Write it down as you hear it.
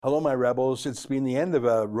Hello, my rebels. It's been the end of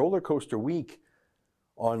a roller coaster week.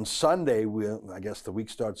 On Sunday, I guess the week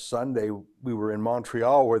starts Sunday, we were in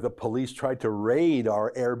Montreal where the police tried to raid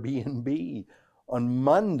our Airbnb. On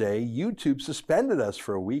Monday, YouTube suspended us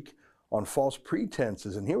for a week on false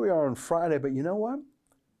pretenses. And here we are on Friday, but you know what?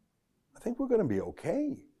 I think we're going to be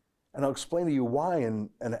okay. And I'll explain to you why and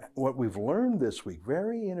what we've learned this week.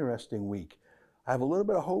 Very interesting week. I have a little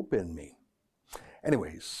bit of hope in me.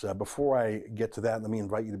 Anyways, before I get to that, let me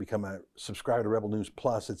invite you to become a subscriber to Rebel News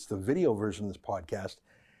Plus. It's the video version of this podcast.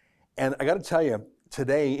 And I got to tell you,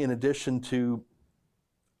 today, in addition to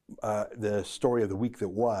the story of the week that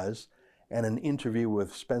was, and an interview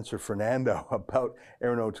with Spencer Fernando about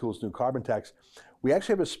Erin O'Toole's new carbon tax, we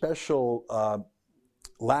actually have a special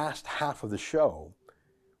last half of the show.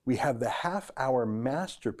 We have the half-hour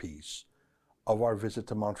masterpiece of our visit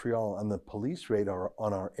to Montreal and the police raid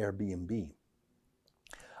on our Airbnb.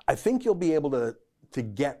 I think you'll be able to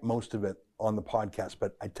get most of it on the podcast,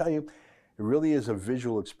 but I tell you, it really is a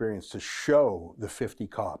visual experience to show the 50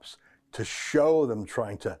 cops, to show them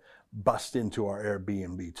trying to bust into our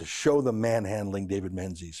Airbnb, to show them manhandling David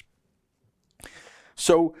Menzies.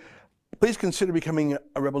 So please consider becoming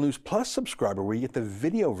a Rebel News Plus subscriber where you get the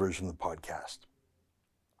video version of the podcast.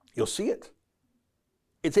 You'll see it.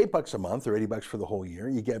 It's $8 a month or $80 for the whole year.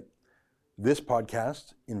 You get this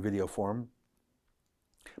podcast in video form,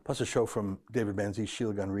 plus a show from David Menzies,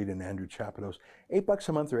 Sheila Gunn Reid, and Andrew Chapados. $8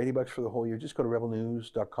 a month or $80 for the whole year. Just go to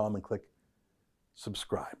rebelnews.com and click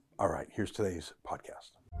subscribe. All right, here's today's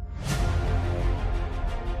podcast.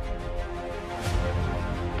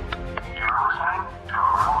 You're listening to a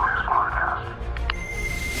Rebel News podcast.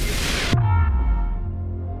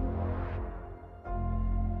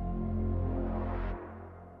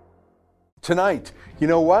 Tonight, you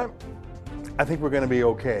know what? I think we're going to be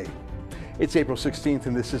okay. It's April 16th,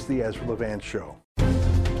 and this is the Ezra Levant Show.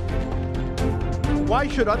 Why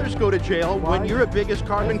should others go to jail when you're the biggest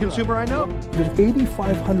carbon consumer I know? There's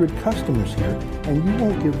 8,500 customers here, and you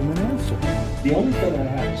won't give them an answer. The only thing I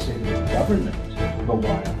have to say to the government about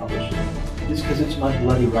why I publish it is because it's my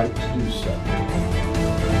bloody right to do so.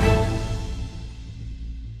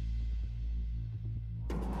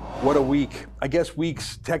 What a week. I guess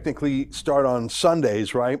weeks technically start on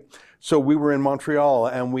Sundays, right? So we were in Montreal,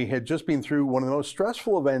 and we had just been through one of the most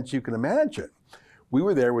stressful events you can imagine. We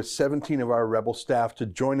were there with 17 of our Rebel staff to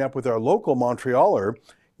join up with our local Montrealer,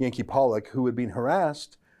 Yankee Pollock, who had been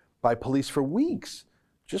harassed by police for weeks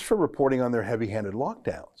just for reporting on their heavy-handed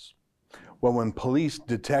lockdowns. Well, when police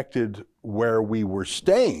detected where we were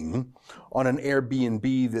staying on an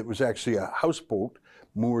Airbnb that was actually a houseboat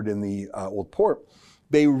moored in the old port,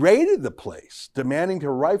 they raided the place, demanding to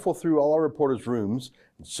rifle through all our reporters' rooms,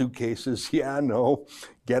 suitcases,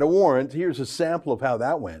 get a warrant. Here's a sample of how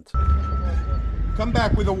that went. Come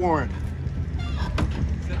back with a warrant.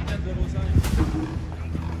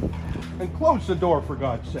 And close the door, for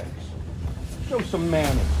God's sakes. Show some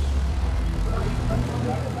manners.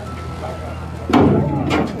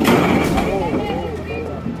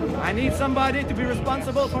 I need somebody to be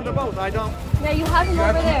responsible for the boat. I don't. Yeah, you have him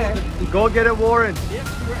over there. Go get a warrant.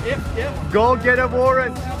 If. Go get a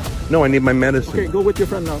warrant. No, I need my medicine. Okay, go with your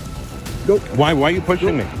friend now. Go. Why are you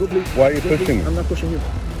pushing me? Go, please. Why are you pushing me? I'm not pushing you.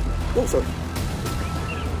 Go, sir.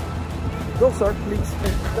 Go, sir, please.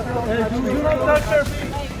 Do not touch her.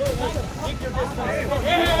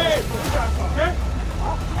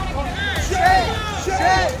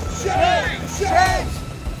 Shake!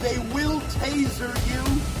 They will taser you.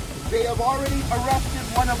 They have already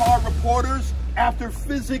arrested one of our reporters after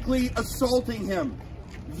physically assaulting him.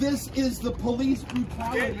 This is the police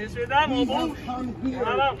brutality we have come here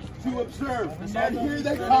to observe. And here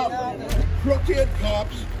they come. Crooked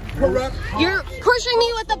cops, corrupt cops. You're pushing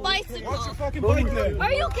me with the bicycle. What's your fucking bike then?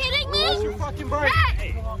 Are you kidding me? What's your fucking bike?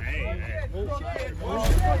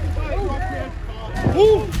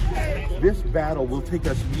 This battle will take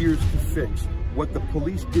us years to fix. What the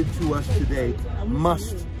police did to us today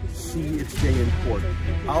must see its day in court.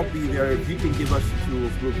 I'll be there. If you can give us the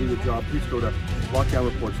tools, we'll do the job. Please go to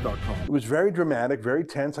lockdownreports.com. It was very dramatic, very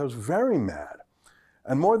tense. I was very mad.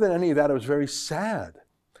 And more than any of that, I was very sad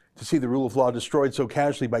to see the rule of law destroyed so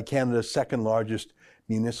casually by Canada's second largest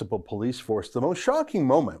municipal police force. The most shocking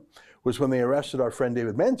moment was when they arrested our friend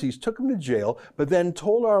David Menzies, took him to jail, but then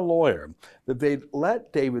told our lawyer that they'd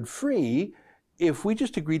let David free if we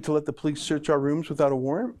just agreed to let the police search our rooms without a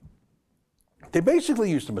warrant. They basically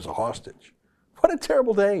used him as a hostage. What a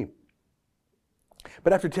terrible day.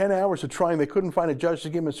 But after 10 hours of trying, they couldn't find a judge to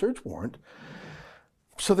give him a search warrant.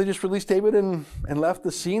 So they just released David and left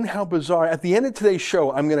the scene. How bizarre. At the end of today's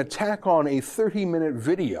show, I'm going to tack on a 30-minute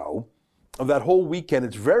video of that whole weekend.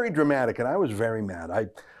 It's very dramatic, and I was very mad. I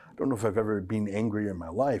don't know if I've ever been angrier in my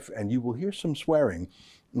life, and you will hear some swearing,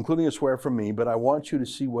 including a swear from me, but I want you to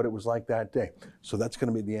see what it was like that day. So that's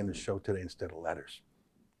going to be the end of the show today instead of letters.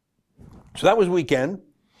 So that was weekend.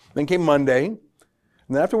 Then came Monday. And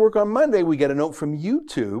then after work on Monday, we get a note from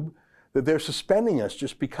YouTube that they're suspending us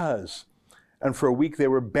just because. And for a week, they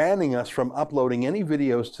were banning us from uploading any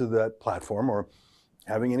videos to that platform or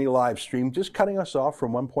having any live stream, just cutting us off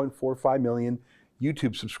from 1.45 million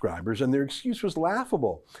YouTube subscribers. And their excuse was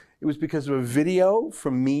laughable. It was because of a video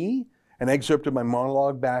from me, an excerpt of my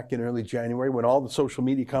monologue back in early January when all the social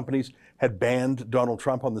media companies had banned Donald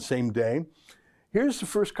Trump on the same day. Here's the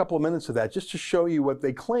first couple of minutes of that, just to show you what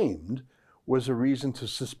they claimed was a reason to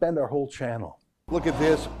suspend our whole channel. Look at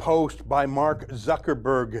this post by Mark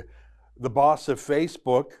Zuckerberg, the boss of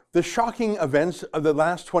Facebook. The shocking events of the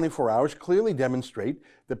last 24 hours clearly demonstrate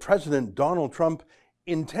that President Donald Trump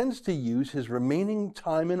intends to use his remaining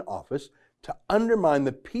time in office to undermine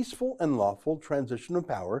the peaceful and lawful transition of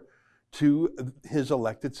power to his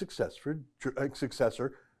elected successor,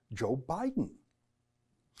 Joe Biden.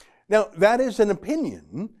 Now, that is an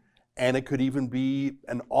opinion, and it could even be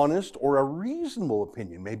an honest or a reasonable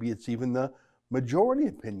opinion. Maybe it's even the majority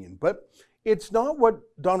opinion, but it's not what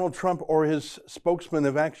Donald Trump or his spokesman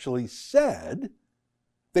have actually said.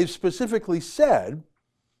 They've specifically said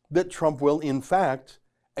that Trump will, in fact,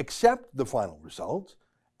 accept the final result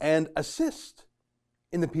and assist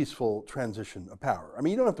in the peaceful transition of power. I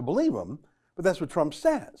mean, you don't have to believe him, but that's what Trump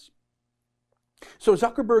says. So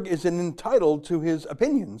Zuckerberg is entitled to his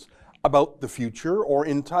opinions about the future or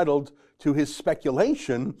entitled to his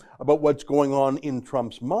speculation about what's going on in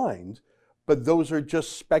Trump's mind. But those are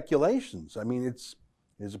just speculations. I mean, it's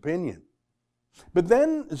his opinion. But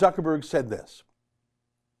then Zuckerberg said this.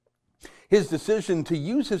 His decision to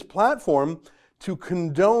use his platform to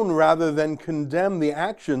condone rather than condemn the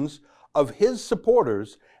actions of his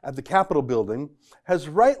supporters at the Capitol building has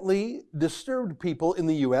rightly disturbed people in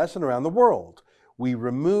the U.S. and around the world. We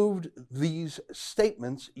removed these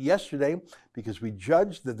statements yesterday because we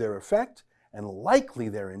judged that their effect and likely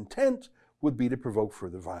their intent would be to provoke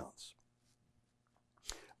further violence.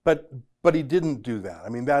 But he didn't do that. I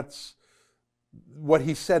mean, that's what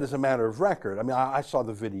he said as a matter of record. I mean, I saw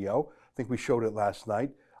the video. I think we showed it last night.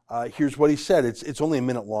 Here's what he said. It's only a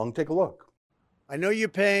minute long. Take a look. I know your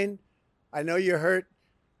pain. I know you're hurt.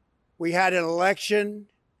 We had an election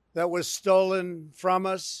that was stolen from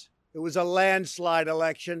us. It was a landslide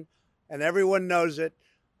election, and everyone knows it,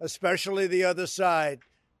 especially the other side.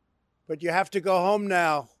 But you have to go home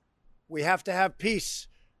now. We have to have peace.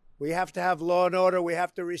 We have to have law and order. We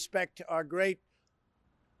have to respect our great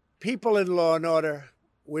people in law and order.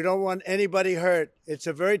 We don't want anybody hurt. It's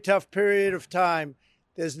a very tough period of time.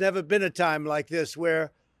 There's never been a time like this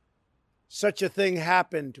where such a thing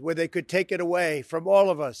happened, where they could take it away from all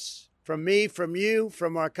of us, from me, from you,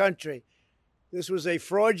 from our country. This was a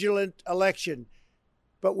fraudulent election,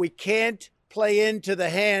 but we can't play into the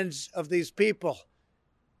hands of these people.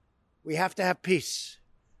 We have to have peace.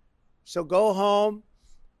 So go home.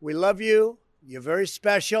 We love you. You're very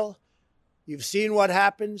special. You've seen what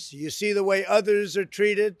happens. You see the way others are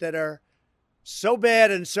treated that are so bad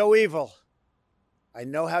and so evil. I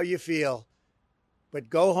know how you feel. But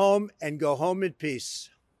go home and go home in peace.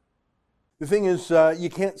 The thing is, you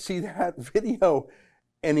can't see that video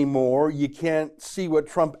anymore. You can't see what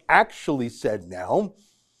Trump actually said now.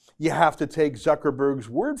 You have to take Zuckerberg's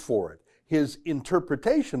word for it, his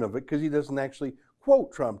interpretation of it, because he doesn't actually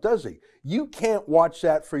quote Trump, does he? You can't watch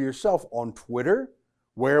that for yourself on Twitter,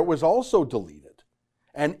 where it was also deleted.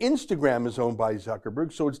 And Instagram is owned by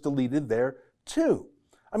Zuckerberg, so it's deleted there too.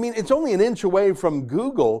 I mean, it's only an inch away from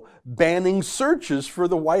Google banning searches for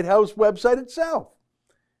the White House website itself.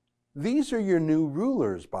 These are your new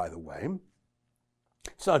rulers, by the way.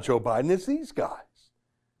 It's not Joe Biden, it's these guys.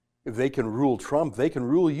 If they can rule Trump, they can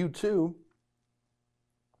rule you too.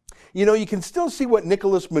 You know, you can still see what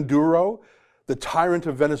Nicolas Maduro, the tyrant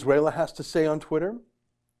of Venezuela, has to say on Twitter.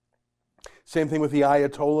 Same thing with the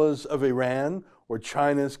Ayatollahs of Iran or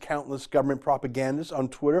China's countless government propagandists on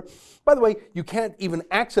Twitter. By the way, you can't even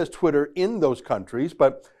access Twitter in those countries,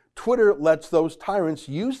 but Twitter lets those tyrants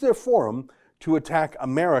use their forum to attack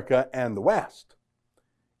America and the West.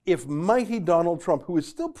 If mighty Donald Trump, who is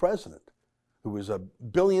still president, who is a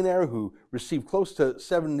billionaire who received close to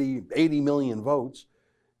 70, 80 million votes,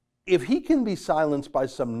 if he can be silenced by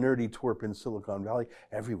some nerdy twerp in Silicon Valley,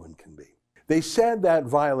 everyone can be. They said that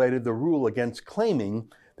violated the rule against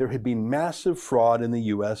claiming there had been massive fraud in the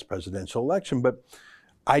U.S. presidential election, but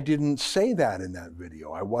I didn't say that in that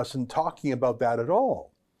video. I wasn't talking about that at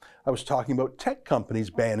all. I was talking about tech companies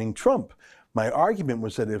banning Trump. My argument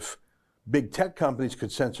was that if big tech companies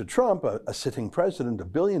could censor Trump, a sitting president, a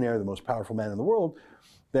billionaire, the most powerful man in the world,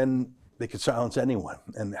 then they could silence anyone.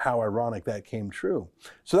 And how ironic that came true.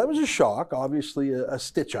 So that was a shock, obviously a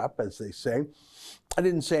stitch up, as they say. I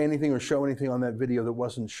didn't say anything or show anything on that video that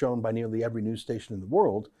wasn't shown by nearly every news station in the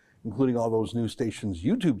world, including all those news stations'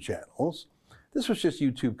 YouTube channels. This was just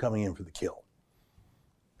YouTube coming in for the kill.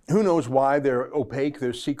 Who knows why? They're opaque,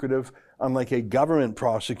 they're secretive. Unlike a government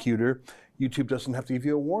prosecutor, YouTube doesn't have to give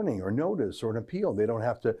you a warning or notice or an appeal. They don't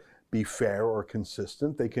have to be fair or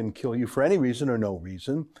consistent. They can kill you for any reason or no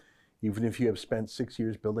reason, even if you have spent 6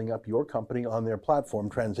 years building up your company on their platform,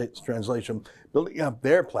 translation, building up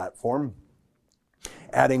their platform,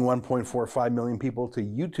 adding 1.45 million people to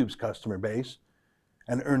YouTube's customer base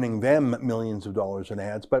and earning them millions of dollars in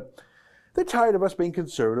ads. But they're tired of us being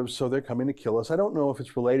conservatives, so they're coming to kill us. I don't know if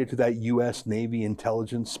it's related to that U.S. Navy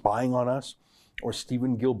intelligence spying on us, or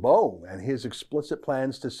Stephen Guilbeault and his explicit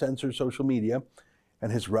plans to censor social media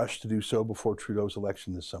and his rush to do so before Trudeau's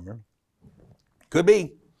election this summer. Could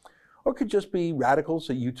be. Or it could just be radicals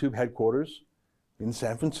at YouTube headquarters in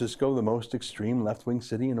San Francisco, the most extreme left-wing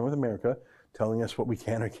city in North America, telling us what we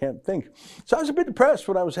can or can't think. So I was a bit depressed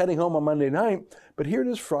when I was heading home on Monday night, but here it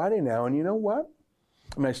is Friday now, and you know what?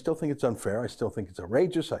 I mean, I still think it's unfair. I still think it's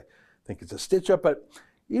outrageous. I think it's a stitch-up, but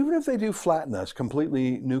even if they do flatten us,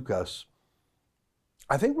 completely nuke us,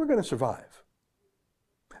 I think we're going to survive.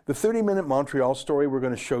 The 30-minute Montreal story we're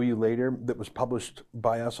going to show you later that was published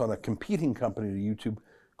by us on a competing company to YouTube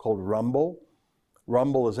called Rumble.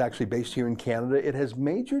 Rumble is actually based here in Canada. It has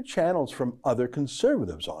major channels from other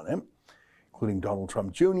conservatives on it, including Donald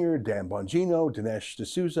Trump Jr., Dan Bongino, Dinesh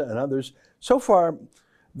D'Souza, and others. So far,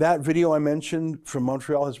 that video I mentioned from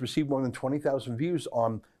Montreal has received more than 20,000 views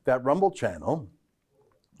on that Rumble channel.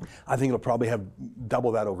 I think it'll probably have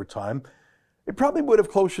double that over time. It probably would have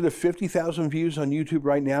closer to 50,000 views on YouTube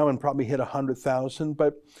right now and probably hit 100,000.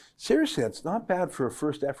 But seriously, that's not bad for a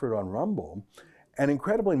first effort on Rumble. And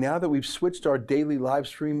incredibly, now that we've switched our daily live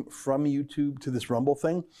stream from YouTube to this Rumble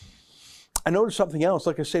thing, I noticed something else.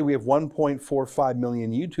 Like I say, we have 1.45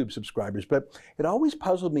 million YouTube subscribers, but it always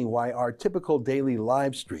puzzled me why our typical daily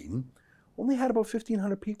live stream only had about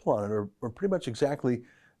 1,500 people on it, or pretty much exactly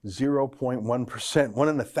 0.1%, 1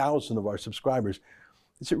 in 1,000 of our subscribers.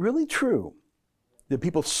 Is it really true that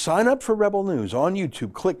people sign up for Rebel News on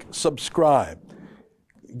YouTube, click subscribe,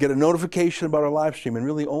 get a notification about our live stream, and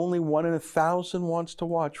really only 1 in 1,000 wants to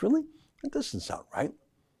watch? Really? That doesn't sound right.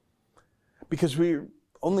 Because we've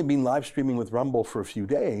only been live streaming with Rumble for a few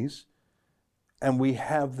days, and we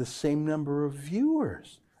have the same number of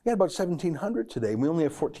viewers. We had about 1,700 today, and we only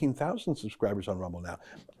have 14,000 subscribers on Rumble now.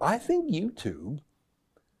 I think YouTube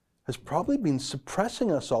has probably been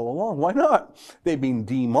suppressing us all along. Why not? They've been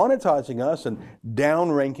demonetizing us and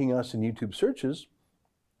downranking us in YouTube searches.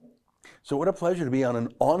 So what a pleasure to be on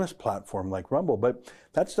an honest platform like Rumble. But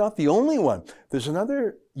that's not the only one. There's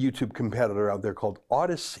another YouTube competitor out there called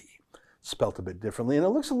Odysee, spelt a bit differently, and it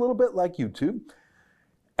looks a little bit like YouTube.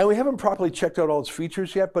 And we haven't properly checked out all its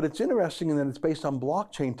features yet, but it's interesting in that it's based on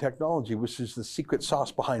blockchain technology, which is the secret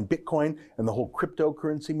sauce behind Bitcoin and the whole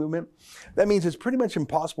cryptocurrency movement. That means it's pretty much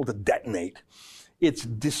impossible to detonate. It's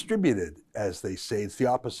distributed, as they say. It's the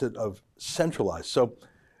opposite of centralized. So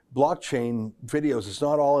blockchain videos, it's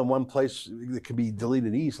not all in one place that can be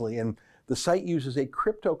deleted easily. And the site uses a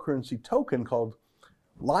cryptocurrency token called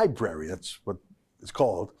LBRY. That's what it's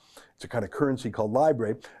called. It's a kind of currency called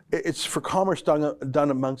LBRY. It's for commerce done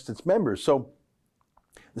amongst its members. So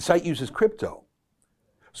the site uses crypto.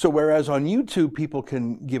 So whereas on YouTube, people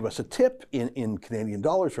can give us a tip in Canadian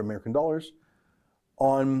dollars or American dollars,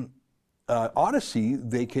 on Odysee,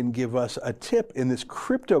 they can give us a tip in this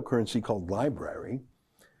cryptocurrency called LBRY.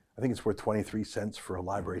 I think it's worth 23 cents for a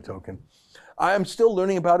LBRY token. I'm still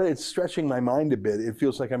learning about it. It's stretching my mind a bit. It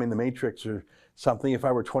feels like I'm in the Matrix or something. If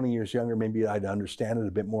I were 20 years younger, maybe I'd understand it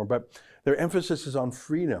a bit more. But their emphasis is on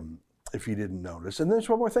freedom, if you didn't notice. And there's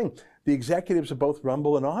one more thing. The executives of both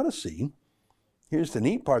Rumble and Odysee, here's the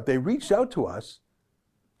neat part, they reached out to us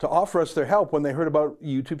to offer us their help when they heard about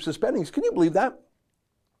YouTube suspending us. Can you believe that?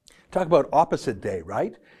 Talk about opposite day,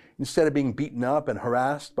 right? Instead of being beaten up and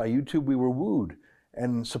harassed by YouTube, we were wooed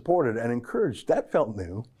and supported and encouraged. That felt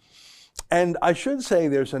new. And I should say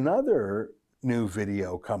there's another new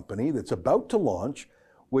video company that's about to launch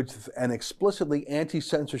with an explicitly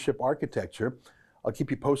anti-censorship architecture. I'll keep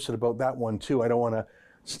you posted about that one too. I don't want to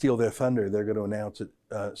steal their thunder. They're going to announce it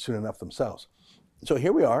soon enough themselves. So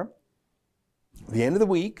here we are, the end of the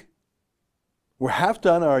week. We're half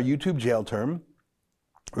done our YouTube jail term.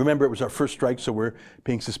 Remember, it was our first strike, so we're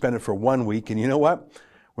being suspended for 1 week. And you know what?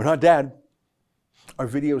 We're not dead. Our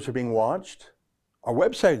videos are being watched. Our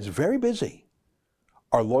website is very busy.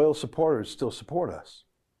 Our loyal supporters still support us.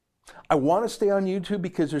 I want to stay on YouTube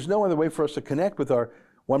because there's no other way for us to connect with our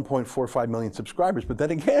 1.45 million subscribers. But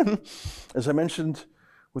then again, as I mentioned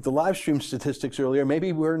with the live stream statistics earlier,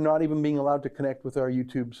 maybe we're not even being allowed to connect with our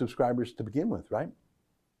YouTube subscribers to begin with, right?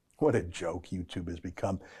 What a joke YouTube has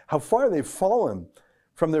become. How far they've fallen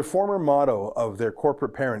from their former motto of their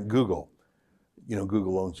corporate parent, Google. You know,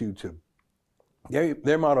 Google owns YouTube.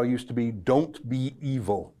 Their motto used to be, "Don't be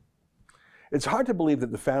evil." It's hard to believe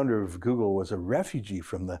that the founder of Google was a refugee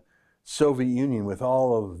from the Soviet Union with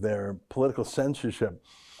all of their political censorship.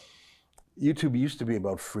 YouTube used to be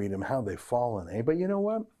about freedom, how they've fallen, eh? But you know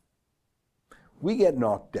what? We get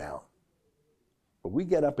knocked down, but we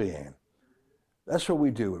get up again. That's what we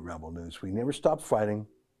do at Rebel News. We never stop fighting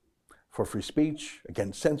for free speech,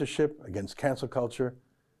 against censorship, against cancel culture,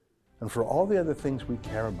 and for all the other things we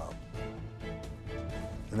care about.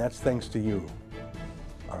 And that's thanks to you,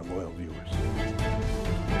 our loyal viewers.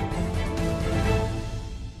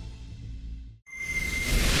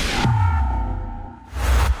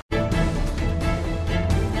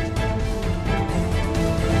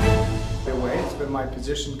 It's been my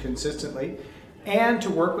position consistently, and to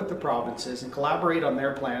work with the provinces and collaborate on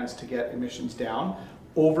their plans to get emissions down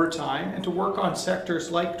over time, and to work on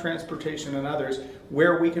sectors like transportation and others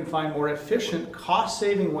where we can find more efficient,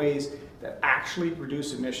 cost-saving ways that actually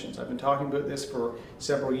reduce emissions. I've been talking about this for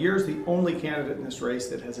several years, the only candidate in this race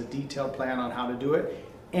that has a detailed plan on how to do it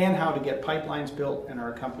and how to get pipelines built and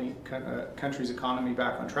our country's economy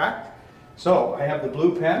back on track. So I have the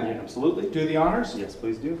blue pen. Yeah, absolutely. Do the honors? Yes,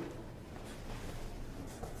 please do.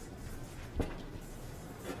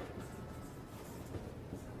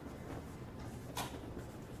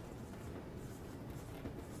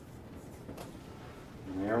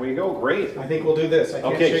 There we go. Great. I think we'll do this. I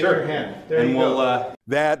can't shake your hand. There and you we'll, go.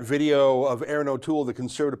 That video of Aaron O'Toole, the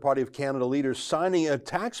Conservative Party of Canada leader, signing a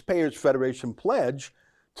Taxpayers Federation pledge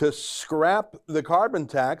to scrap the carbon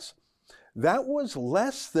tax, that was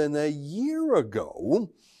less than a year ago.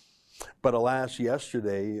 But alas,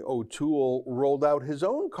 yesterday, O'Toole rolled out his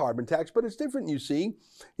own carbon tax, but it's different, you see.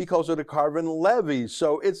 He calls it a carbon levy,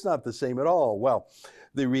 so it's not the same at all. Well,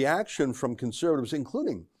 the reaction from Conservatives,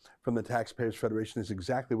 including from the Taxpayers Federation, is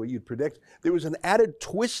exactly what you'd predict. There was an added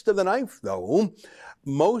twist of the knife, though.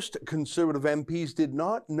 Most Conservative MPs did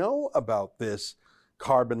not know about this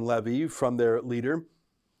carbon levy from their leader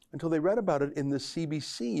until they read about it in the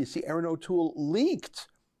CBC. You see, Aaron O'Toole leaked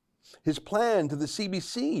his plan to the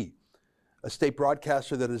CBC, a state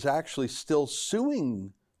broadcaster that is actually still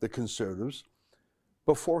suing the Conservatives,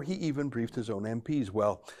 before he even briefed his own MPs.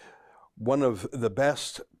 Well, one of the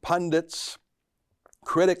best pundits,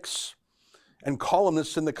 critics, and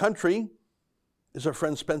columnists in the country is our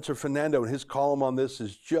friend Spencer Fernando, and his column on this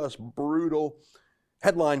is just brutal.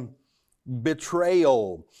 Headline,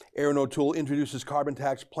 "Betrayal. Aaron O'Toole introduces carbon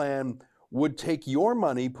tax plan would take your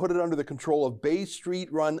money, put it under the control of Bay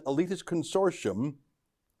Street-run elitist consortium,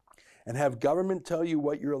 and have government tell you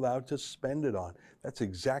what you're allowed to spend it on." That's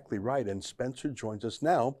exactly right, and Spencer joins us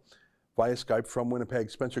now via Skype from Winnipeg.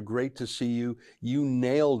 Spencer, great to see you. You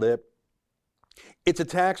nailed it. It's a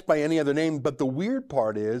tax by any other name, but the weird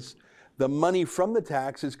part is the money from the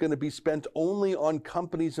tax is going to be spent only on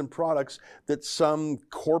companies and products that some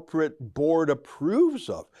corporate board approves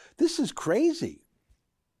of. This is crazy.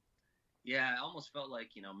 Yeah, I almost felt like,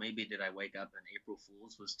 maybe did I wake up and April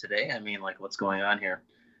Fool's was today? I mean, like, what's going on here?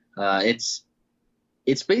 It's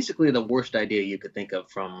basically the worst idea you could think of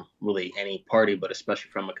from really any party, but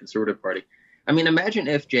especially from a Conservative party. I mean, imagine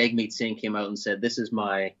if Jagmeet Singh came out and said, "This is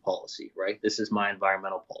my policy, right? This is my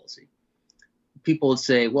environmental policy." People would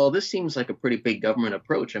say, well, this seems like a pretty big government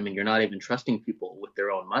approach. I mean, you're not even trusting people with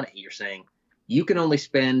their own money. You're saying you can only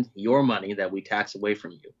spend your money that we tax away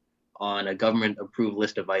from you on a government-approved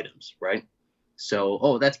list of items, right? So,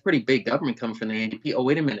 oh, that's pretty big government coming from the NDP. Oh,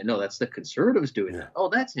 wait a minute. No, that's the Conservatives doing that. Oh,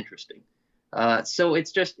 that's interesting. So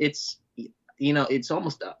it's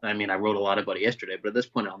almost, I mean, I wrote a lot about it yesterday, but at this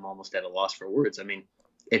point, I'm almost at a loss for words. I mean,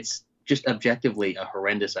 it's just objectively a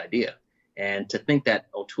horrendous idea. And to think that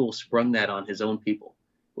O'Toole sprung that on his own people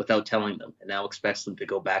without telling them and now expects them to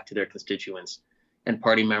go back to their constituents and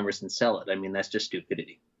party members and sell it, I mean, that's just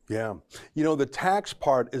stupidity. Yeah. The tax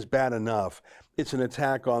part is bad enough. It's an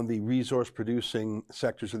attack on the resource-producing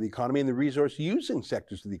sectors of the economy and the resource-using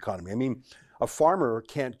sectors of the economy. I mean, a farmer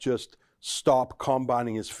can't just stop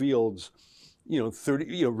combining his fields,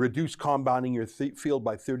 reduce combining your field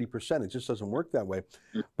by 30%. It just doesn't work that way.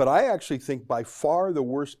 But I actually think by far the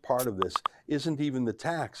worst part of this isn't even the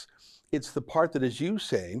tax. It's the part that, as you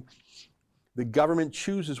say, The government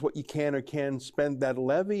chooses what you can or can't spend that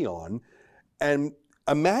levy on. And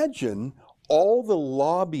imagine all the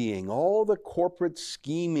lobbying, all the corporate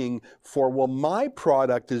scheming for, well, my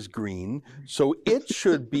product is green, so it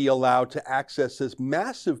should be allowed to access this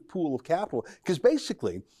massive pool of capital. Because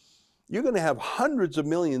basically, you're going to have hundreds of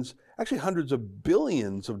millions, actually hundreds of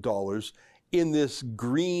billions of dollars in this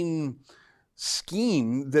green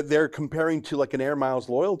scheme that they're comparing to like an Air Miles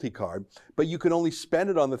loyalty card, but you can only spend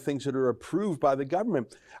it on the things that are approved by the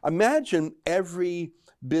government. Imagine every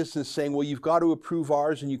business saying, well, you've got to approve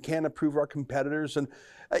ours and you can't approve our competitors. And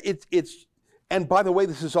and by the way,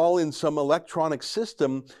 this is all in some electronic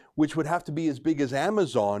system, which would have to be as big as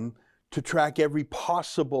Amazon to track every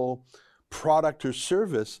possible product or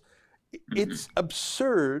service. It's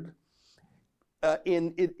absurd.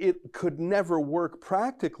 It could never work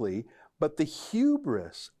practically, but the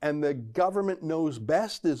hubris and the government knows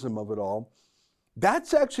bestism of it all,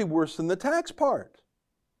 that's actually worse than the tax part.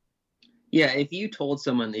 Yeah, if you told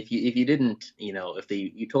someone, if you didn't,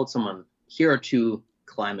 you told someone, here are 2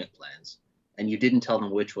 climate plans, and you didn't tell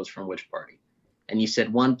them which was from which party, and you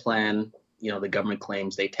said one plan, the government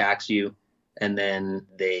claims they tax you, and then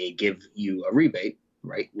they give you a rebate,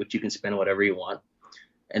 right, which you can spend whatever you want,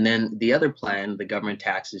 and then the other plan, the government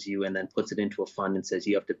taxes you and then puts it into a fund and says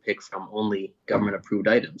you have to pick from only government-approved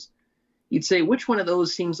items. You'd say, which one of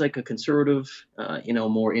those seems like a conservative,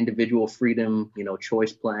 more individual freedom,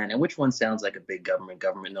 choice plan, and which one sounds like a big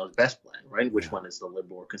government knows best plan, right? Which one is the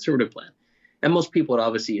liberal or conservative plan? And most people would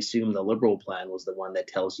obviously assume the liberal plan was the one that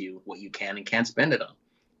tells you what you can and can't spend it on.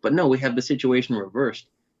 But no, we have the situation reversed.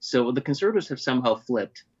 So the conservatives have somehow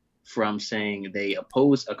flipped from saying they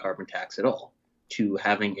oppose a carbon tax at all to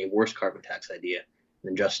having a worse carbon tax idea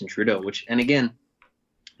than Justin Trudeau, and again,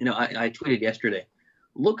 I tweeted yesterday,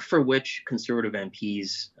 look for which conservative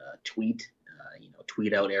MPs tweet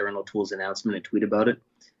out Erin O'Toole's announcement and tweet about it,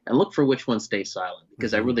 and look for which ones stay silent,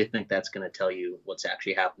 because I really think that's going to tell you what's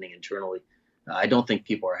actually happening internally. I don't think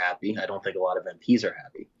people are happy. I don't think a lot of MPs are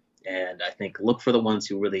happy. And I think look for the ones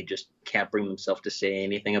who really just can't bring themselves to say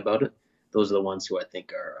anything about it. Those are the ones who I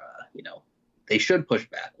think are, they should push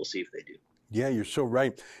back. We'll see if they do. Yeah, you're so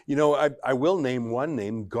right. I will name one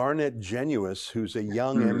name, Garnet Genuis, who's a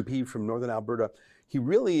young MP from Northern Alberta. He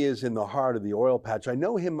really is in the heart of the oil patch. I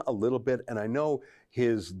know him a little bit, and I know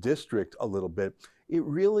his district a little bit. It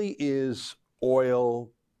really is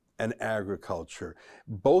oil and agriculture,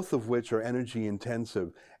 both of which are energy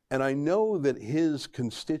intensive. And I know that his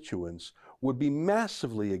constituents would be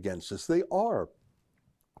massively against this. They are.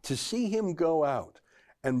 To see him go out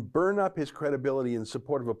and burn up his credibility in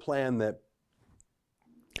support of a plan that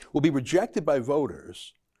will be rejected by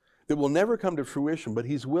voters, that will never come to fruition, but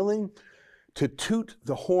he's willing to toot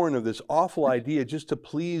the horn of this awful idea just to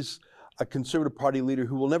please a Conservative Party leader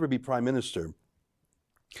who will never be Prime Minister.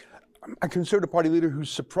 A Conservative Party leader who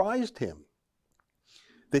surprised him.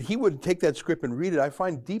 That he would take that script and read it, I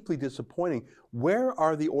find deeply disappointing. Where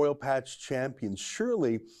are the oil patch champions?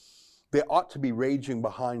 Surely they ought to be raging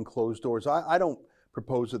behind closed doors. I don't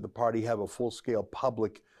propose that the party have a full-scale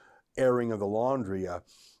public airing of the laundry.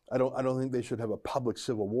 I don't think they should have a public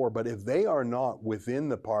civil war. But if they are not within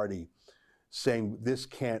the party saying this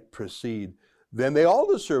can't proceed, then they all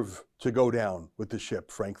deserve to go down with the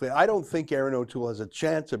ship, frankly. I don't think Erin O'Toole has a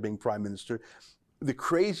chance of being Prime Minister. The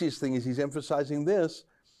craziest thing is he's emphasizing this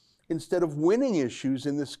instead of winning issues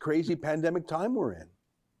in this crazy pandemic time we're in.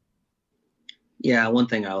 Yeah, one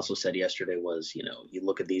thing I also said yesterday was, you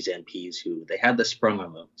look at these MPs who they had the sprung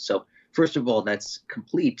on them. So first of all, that's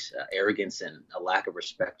complete arrogance and a lack of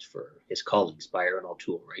respect for his colleagues by Erin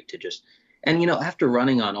O'Toole, right? And after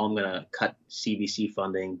running on, I'm going to cut CBC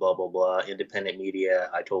funding, blah, blah, blah, independent media,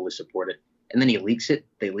 I totally support it. And then he leaks it.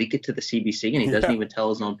 They leak it to the CBC and he doesn't even tell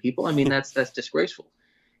his own people. I mean, that's disgraceful.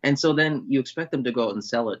 And so then you expect them to go out and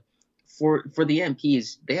sell it. For the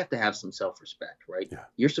MPs, they have to have some self-respect, right? Yeah.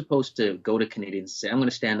 You're supposed to go to Canadians and say, I'm going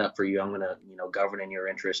to stand up for you. I'm going to, govern in your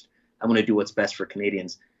interest. I'm going to do what's best for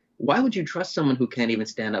Canadians. Why would you trust someone who can't even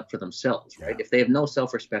stand up for themselves, right? Yeah. If they have no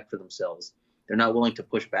self-respect for themselves, they're not willing to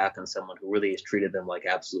push back on someone who really has treated them like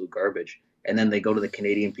absolute garbage. And then they go to the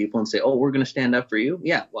Canadian people and say, oh, we're going to stand up for you.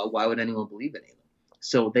 Yeah. Well, why would anyone believe any of them?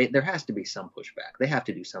 So there has to be some pushback. They have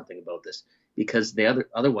to do something about this because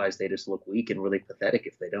otherwise they just look weak and really pathetic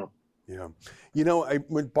if they don't. Yeah.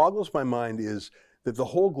 What boggles my mind is that the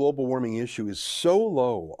whole global warming issue is so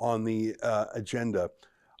low on the agenda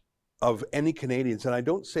of any Canadians. And I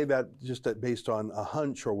don't say that just based on a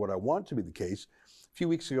hunch or what I want to be the case. A few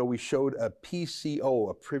weeks ago, we showed a PCO,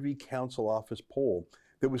 a Privy Council Office poll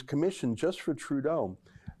that was commissioned just for Trudeau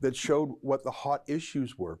that showed what the hot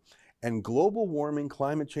issues were. And global warming,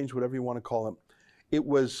 climate change, whatever you want to call it, it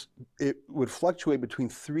would fluctuate between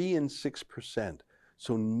 3 and 6%.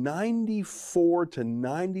 So 94 to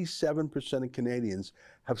 97% of Canadians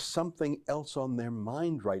have something else on their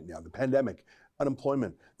mind right now. The pandemic,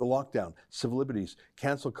 unemployment, the lockdown, civil liberties,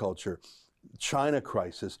 cancel culture, China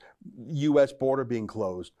crisis, US border being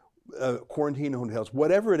closed, quarantine hotels,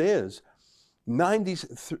 whatever it is,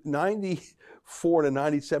 94 to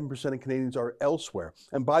 97% of Canadians are elsewhere.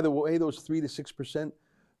 And by the way, those 3 to 6%,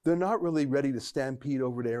 they're not really ready to stampede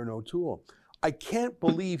over to Erin O'Toole. I can't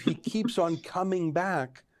believe he keeps on coming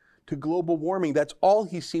back to global warming. That's all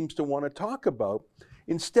he seems to want to talk about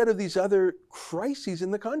instead of these other crises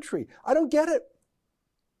in the country. I don't get it.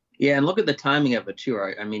 Yeah, and look at the timing of it too.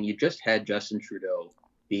 I mean, you just had Justin Trudeau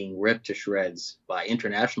being ripped to shreds by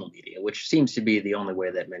international media, which seems to be the only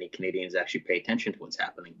way that many Canadians actually pay attention to what's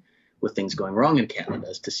happening with things going wrong in Canada,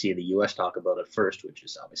 is to see the U.S. talk about it first, which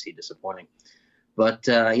is obviously disappointing. But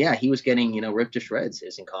yeah, he was getting, ripped to shreds.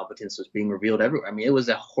 His incompetence was being revealed everywhere. I mean, it was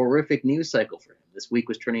a horrific news cycle for him. This week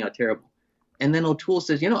was turning out terrible. And then O'Toole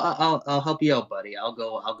says, I'll help you out, buddy. I'll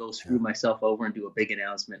go screw myself over and do a big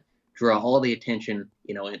announcement, draw all the attention,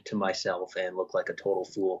 into myself and look like a total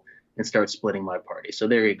fool and start splitting my party. So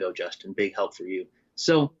there you go, Justin. Big help for you.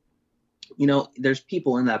 So, there's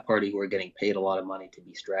people in that party who are getting paid a lot of money to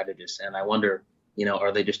be strategists. And I wonder,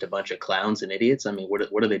 are they just a bunch of clowns and idiots? I mean,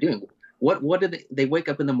 what are they doing? What do they wake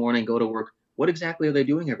up in the morning, go to work? What exactly are they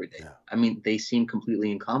doing every day? Yeah. I mean, they seem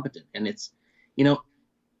completely incompetent. And it's,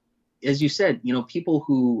 as you said, people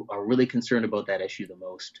who are really concerned about that issue the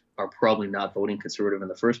most are probably not voting Conservative in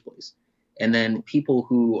the first place. And then people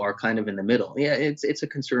who are kind of in the middle, yeah, it's a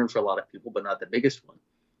concern for a lot of people, but not the biggest one.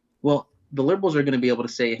 Well, the Liberals are going to be able to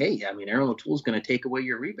say, hey, I mean, Erin O'Toole's going to take away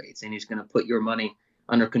your rebates and he's going to put your money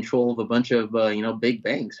under control of a bunch of, big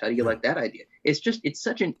banks. How do you like that idea? It's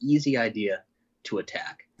such an easy idea to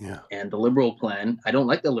attack. Yeah. And the Liberal plan, I don't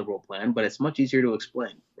like the Liberal plan, but it's much easier to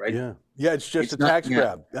explain, right? Yeah. Yeah, it's just a tax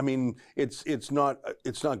grab. I mean, it's not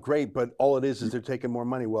great, but all it is they're taking more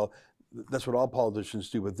money. Well, that's what all politicians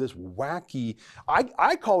do with this wacky,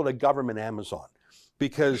 I call it a government Amazon,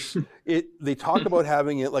 because they talk about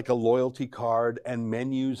having it like a loyalty card and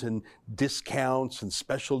menus and discounts and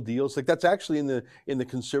special deals. Like that's actually in the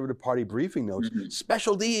Conservative Party briefing notes,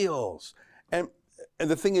 special deals. And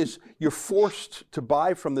the thing is, you're forced to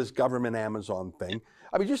buy from this government Amazon thing.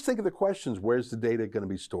 I mean, just think of the questions. Where's the data going to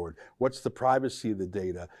be stored? What's the privacy of the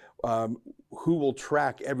data? Who will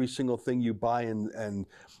track every single thing you buy and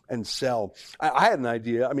sell? I had an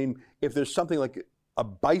idea. I mean, if there's something like a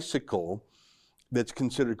bicycle that's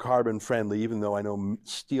considered carbon friendly, even though I know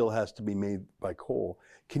steel has to be made by coal,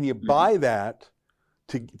 can you buy that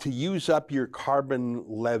to use up your carbon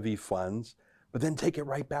levy funds, but then take it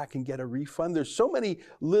right back and get a refund? There's so many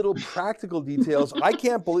little practical details. I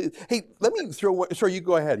can't believe. Hey, let me throw. Sorry, you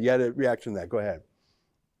go ahead. You had a reaction to that. Go ahead.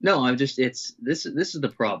 No, this is the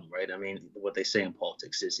problem, right? I mean, what they say in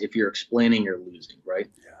politics is if you're explaining, you're losing, right?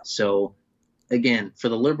 Yeah. So, again, for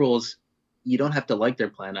the Liberals, you don't have to like their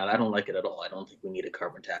plan. I don't like it at all. I don't think we need a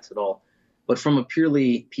carbon tax at all. But from a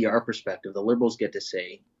purely PR perspective, the Liberals get to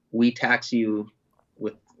say, we tax you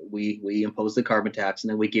with. We impose the carbon tax and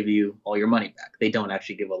then we give you all your money back. They don't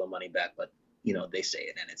actually give all the money back, but they say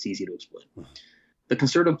it and it's easy to explain. The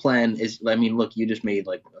Conservative plan is, I mean, look, you just made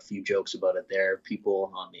like a few jokes about it there.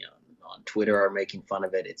 People on Twitter are making fun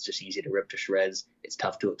of it. It's just easy to rip to shreds. It's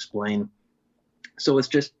tough to explain. So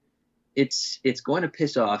it's going to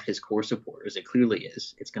piss off his core supporters. It clearly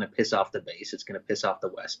is. It's going to piss off the base. It's going to piss off the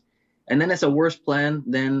West. And then it's a worse plan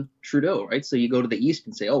than Trudeau, right? So you go to the East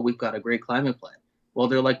and say, oh, we've got a great climate plan. Well,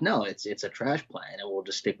 they're like, no, it's a trash plan, and we'll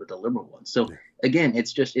just stick with the Liberal one. So again,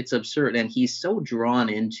 it's absurd, and he's so drawn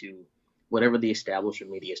into whatever the establishment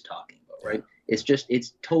media is talking about, right?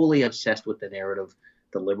 It's totally obsessed with the narrative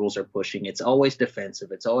the Liberals are pushing. It's always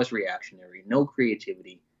defensive, it's always reactionary, no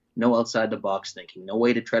creativity, no outside the box thinking, no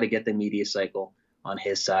way to try to get the media cycle on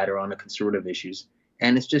his side or on the Conservative issues,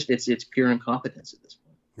 and it's pure incompetence at this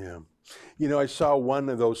point. Yeah. I saw one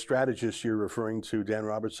of those strategists you're referring to, Dan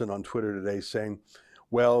Robertson, on Twitter today saying,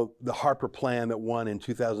 well, the Harper plan that won in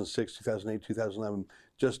 2006, 2008, 2011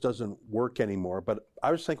 just doesn't work anymore. But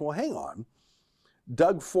I was thinking, well, hang on.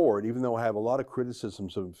 Doug Ford, even though I have a lot of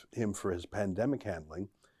criticisms of him for his pandemic handling,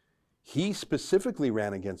 he specifically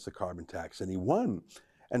ran against the carbon tax and he won.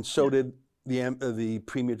 And so did the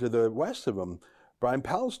premier to the west of him, Brian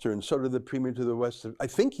Pallister, and so did the premier to the west. I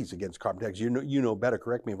think he's against carbon tax. You know better.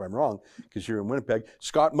 Correct me if I'm wrong, because you're in Winnipeg.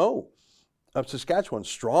 Scott Moe of Saskatchewan,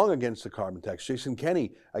 strong against the carbon tax. Jason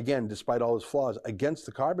Kenney, again, despite all his flaws, against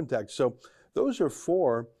the carbon tax. So those are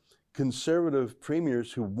four conservative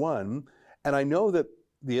premiers who won, and I know that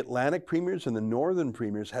the Atlantic premiers and the Northern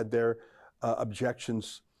premiers had their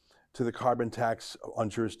objections to the carbon tax on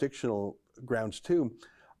jurisdictional grounds too.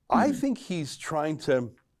 I think he's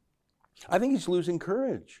I think he's losing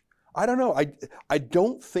courage. I don't know. I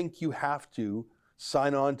don't think you have to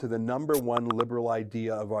sign on to the #1 liberal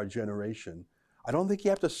idea of our generation. I don't think you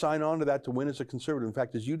have to sign on to that to win as a conservative. In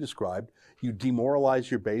fact, as you described, you demoralize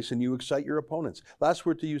your base and you excite your opponents. Last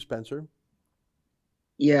word to you, Spencer.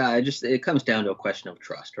 Yeah, it comes down to a question of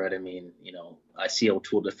trust, right? I mean, I see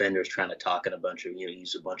O'Toole defenders trying to talk in a bunch of,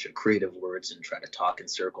 use a bunch of creative words and try to talk in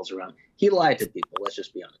circles around. He lied to people. Let's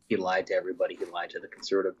just be honest. He lied to everybody. He lied to the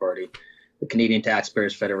Conservative Party, the Canadian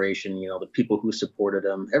Taxpayers Federation, the people who supported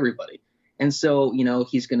him, everybody. And so,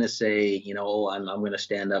 he's going to say, I'm going to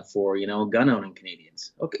stand up for, gun-owning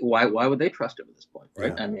Canadians. Okay, why would they trust him at this point,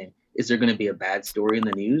 right? Yeah. I mean, is there going to be a bad story in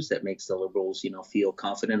the news that makes the Liberals, feel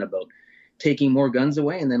confident about taking more guns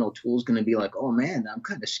away? And then O'Toole's going to be like, oh, man, I'm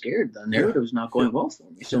kind of scared. The narrative's not going well for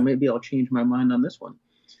me. So maybe I'll change my mind on this one.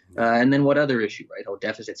 And then what other issue, right? Oh,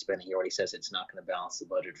 deficit spending. He already says it's not going to balance the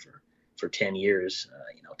budget for 10 years.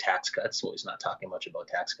 Tax cuts. Well, he's not talking much about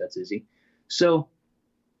tax cuts, is he? So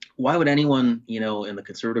why would anyone, in the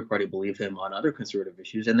Conservative Party believe him on other conservative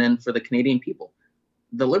issues? And then for the Canadian people,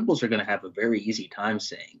 the Liberals are going to have a very easy time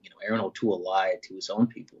saying, Aaron O'Toole lied to his own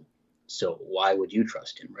people. So why would you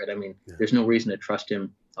trust him, right? I mean, there's no reason to trust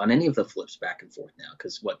him on any of the flips back and forth now,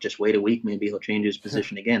 because just wait a week, maybe he'll change his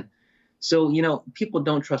position again. So, people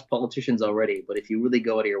don't trust politicians already, but if you really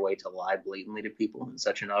go out of your way to lie blatantly to people in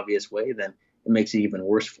such an obvious way, then it makes it even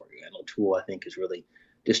worse for you. And O'Toole, I think, is really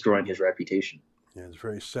destroying his reputation. Yeah, it's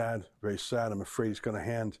very sad, very sad. I'm afraid he's going to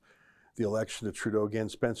hand the election to Trudeau again.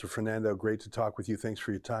 Spencer Fernando, great to talk with you. Thanks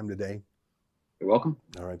for your time today. You're welcome.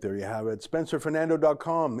 All right, there you have it.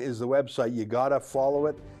 SpencerFernando.com is the website. You got to follow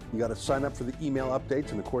it. You got to sign up for the email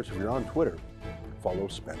updates. And, of course, if you're on Twitter, follow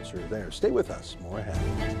Spencer there. Stay with us. More ahead.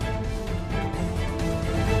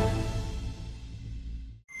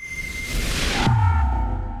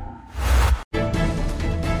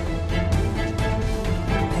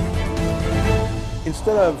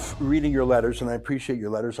 Instead of reading your letters, and I appreciate your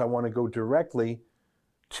letters, I want to go directly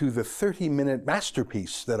to the 30-minute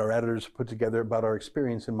masterpiece that our editors put together about our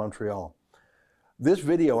experience in Montreal. This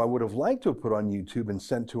video I would have liked to have put on YouTube and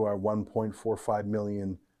sent to our 1.45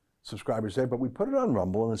 million subscribers there, but we put it on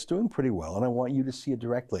Rumble and it's doing pretty well, and I want you to see it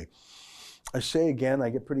directly. I say again, I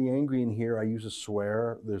get pretty angry in here. I use a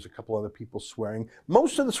swear. There's a couple other people swearing.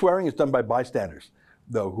 Most of the swearing is done by bystanders,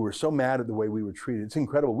 though, who are so mad at the way we were treated. It's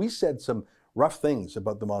incredible. We said some rough things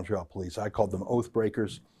about the Montreal police. I called them oath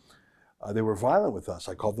breakers. They were violent with us.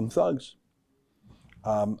 I called them thugs.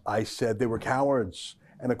 I said they were cowards.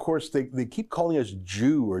 And of course, they keep calling us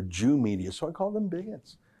Jew or Jew media, so I call them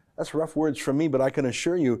bigots. That's rough words from me, but I can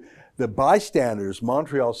assure you the bystanders,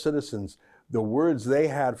 Montreal citizens, the words they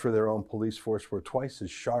had for their own police force were twice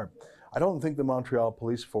as sharp. I don't think the Montreal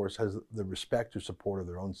police force has the respect or support of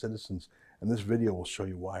their own citizens, and this video will show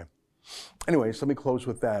you why. Anyways, let me close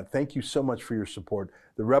with that. Thank you so much for your support.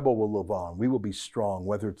 The Rebel will live on. We will be strong,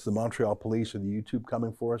 whether it's the Montreal police or the YouTube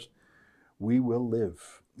coming for us. We will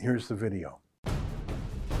live. Here's the video.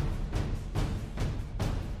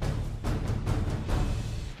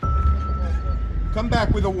 Come back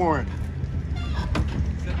with a warrant.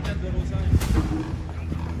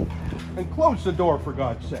 And close the door, for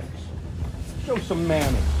God's sakes. Show some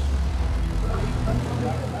manners.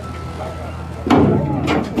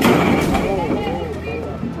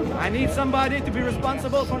 I need somebody to be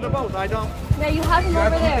responsible for the vote. I don't. Yeah, you have him over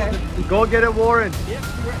there. Go get a warrant.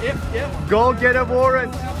 If. Go get a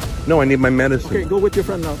warrant. No, I need my medicine. Okay, go with your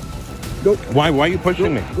friend now. Go. Why are you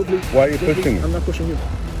pushing me? Go, please. Why are you pushing me? I'm not pushing you.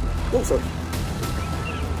 Go, sir.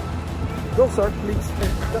 Go, sir, please.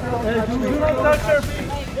 Do not touch her,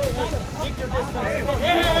 please.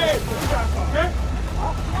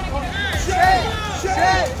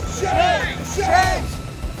 Shake!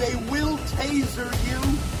 They will taser you.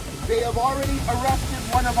 They have already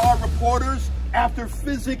arrested one of our reporters after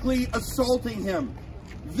physically assaulting him.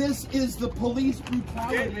 This is the police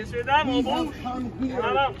brutality we have come here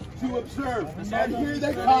to observe. And here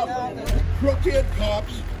they come. Crooked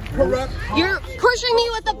cops. Corrupt cops. You're pushing me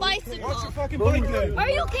with a bicycle. What's your fucking bike then? Are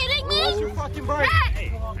you kidding me? What's your fucking bike?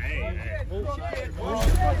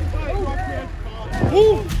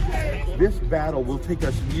 This battle will take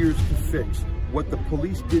us years to fix. What the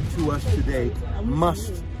police did to us today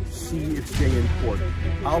must see its day in court.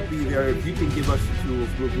 I'll be there. If you can give us the tools,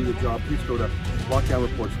 we'll do the job. Please go to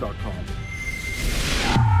lockdownreports.com.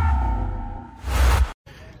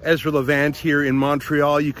 Ezra Levant here in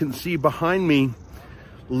Montreal. You can see behind me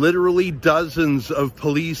literally dozens of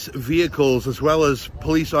police vehicles as well as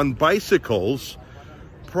police on bicycles.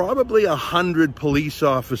 Probably 100 police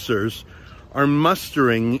officers are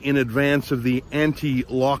mustering in advance of the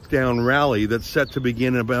anti-lockdown rally that's set to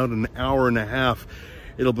begin in about an hour and a half.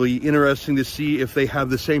 It'll be interesting to see if they have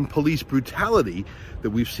the same police brutality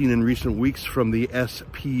that we've seen in recent weeks from the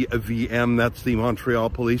SPVM, that's the Montreal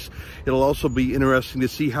Police. It'll also be interesting to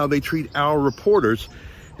see how they treat our reporters.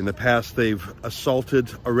 In the past, they've assaulted,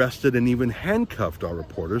 arrested, and even handcuffed our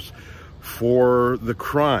reporters for the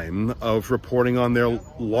crime of reporting on their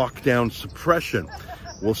lockdown suppression.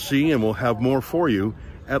 We'll see, and we'll have more for you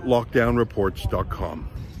at lockdownreports.com.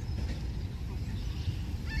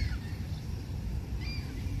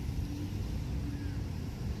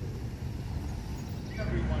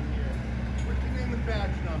 Everyone here. What's your name and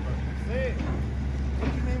badge number?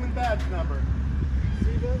 What's your name and badge number?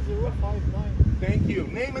 7059. Thank you.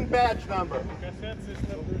 Name and badge number.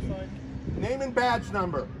 Name and badge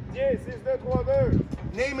number. Yes, it's the Trover.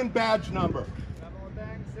 Name and badge number.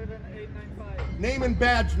 7895. Name and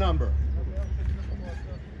badge number.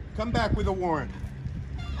 Come back with a warrant.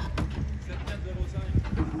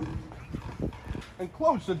 And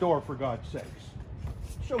close the door, for God's sakes.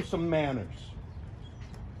 Show some manners.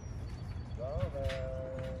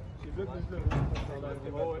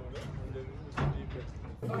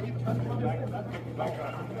 Get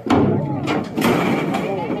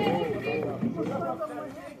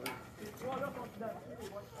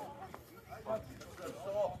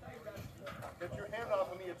your hand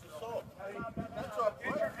off of me, it's assault. That's our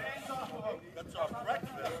breakfast. That's our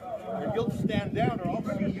breakfast. Or you'll stand down or I'll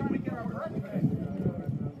see you.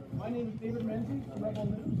 My name is David Menzies, Rebel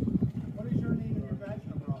News. What is your name and your badge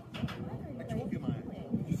number, officer? I told you mine.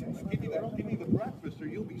 Give me the breakfast or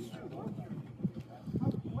you'll be sued.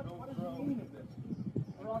 What is the meaning of this?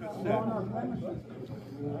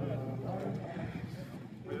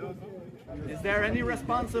 Is there any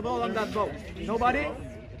responsible on that boat? Nobody?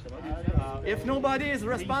 If nobody is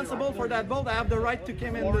responsible for that boat, I have the right to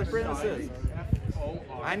come in the premises.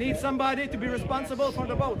 I need somebody to be responsible for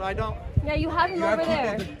the boat. I don't. Yeah, you have him over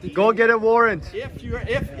there. Go get a warrant.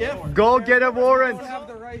 Go get a warrant.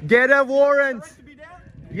 Get a warrant.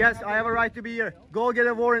 Yes, I have a right to be here. Go get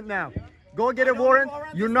a warrant now. Go get a warrant.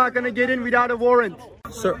 You're not gonna get in without a warrant.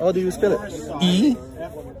 Sir, how do you spell it? E.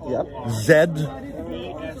 Yep. Z.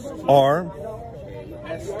 R.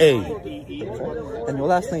 A. And your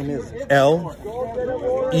last name is? L.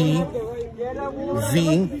 E.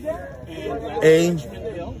 V. A.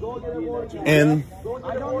 N.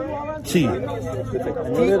 T.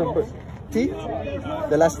 T?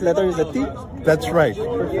 The last letter is a T? That's right.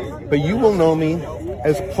 But you will know me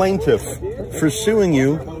as plaintiff for suing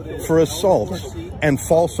you for assault and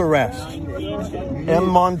false arrest. M.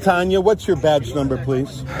 Montagna, what's your badge number,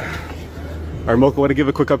 please? All right, Mocha, want to give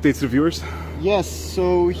a quick update to the viewers? Yes,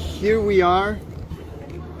 so here we are,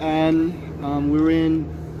 and we're in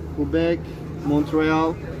Quebec,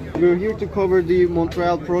 Montreal. We're here to cover the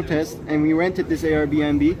Montreal protest, and we rented this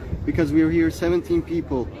Airbnb because we're here 17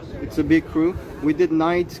 people. It's a big crew. We did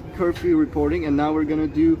night curfew reporting, and now we're gonna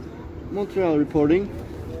do Montreal reporting.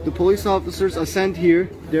 The police officers are sent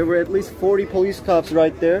here. There were at least 40 police cops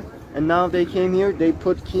right there, and now they came here. They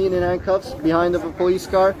put Keen in handcuffs behind of a police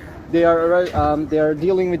car. They are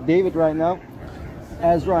dealing with David right now.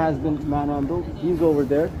 Ezra has been manhandled. He's over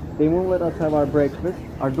there. They won't let us have our breakfast.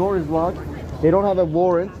 Our door is locked. They don't have a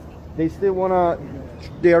warrant. They still wanna.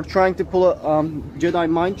 They are trying to pull a Jedi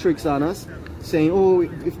mind tricks on us, saying, "Oh,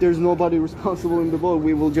 if there's nobody responsible in the boat,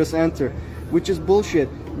 we will just enter," which is bullshit.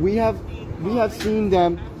 We have seen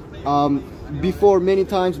them before many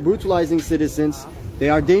times brutalizing citizens. They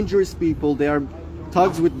are dangerous people. They are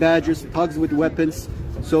thugs with badges, thugs with weapons.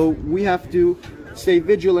 So we have to stay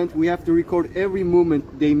vigilant. We have to record every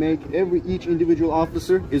movement they make. Each individual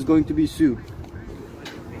officer is going to be sued.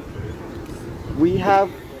 We have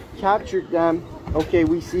captured them. Okay,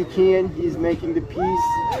 we see Kian. He's making the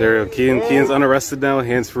peace. There, Kian's unarrested now,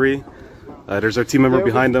 hands free. There's our team member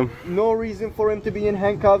behind him. No reason for him to be in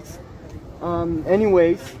handcuffs.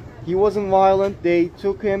 Anyways, he wasn't violent. They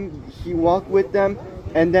took him. He walked with them,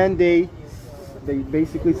 and then they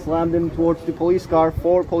basically slammed him towards the police car.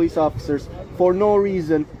 4 police officers for no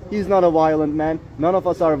reason. He's not a violent man. None of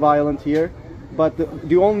us are violent here. But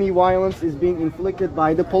the only violence is being inflicted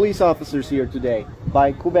by the police officers here today,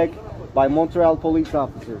 by Quebec, by Montreal police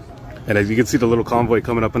officers. And as you can see, the little convoy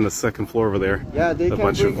coming up on the second floor over there. Yeah, they a can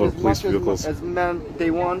bunch of bring police vehicles. as man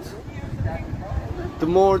they want. The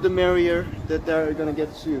more, the merrier that they're gonna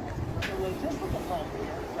get sued.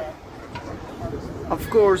 Of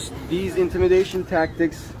course, these intimidation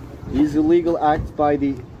tactics These illegal acts by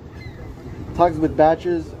the thugs with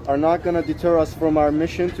badges are not going to deter us from our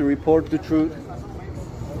mission to report the truth.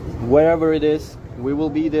 Wherever it is, we will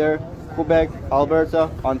be there. Quebec, Alberta,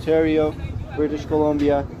 Ontario, British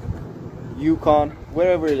Columbia, Yukon,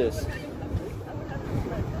 wherever it is.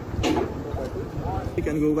 You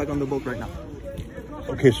can go back on the boat right now.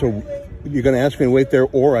 Okay, so you're going to ask me to wait there,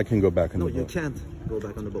 or I can go back on the boat? No, you can't go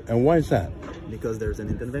back on the boat. And why is that? Because there's an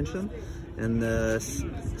intervention, and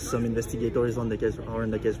some investigators are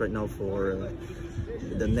in the case right now for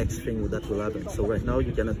the next thing that will happen. So right now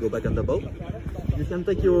you cannot go back on the boat. You can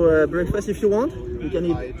take your breakfast if you want. You can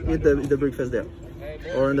eat the breakfast there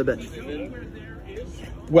or on the bench.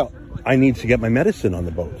 Well, I need to get my medicine on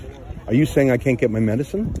the boat. Are you saying I can't get my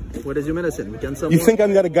medicine? What is your medicine? You think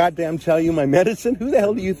I'm going to goddamn tell you my medicine? Who the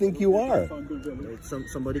hell do you think you are?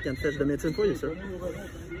 Somebody can fetch the medicine for you, sir.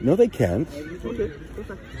 No, they can't. Okay,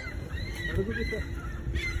 perfect.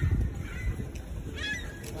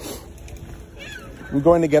 I'm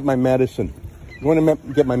going to get my medicine. I'm going to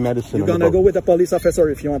get my medicine. You're going to go with a police officer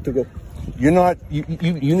if you want to go. You're not. You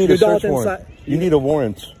need a search warrant. You need a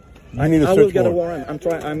warrant. I need a search warrant. I will get a warrant.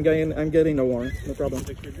 I'm getting a warrant. No problem.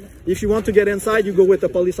 If you want to get inside, you go with a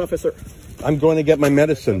police officer. I'm going to get my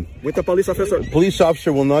medicine. With a police officer. Police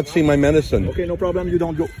officer will not see my medicine. Okay, no problem. You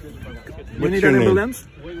don't go. You need your an name? ambulance?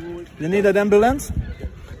 You need an ambulance?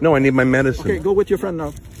 No, I need my medicine. Okay, go with your friend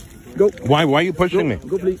now. Go. Why are you pushing me?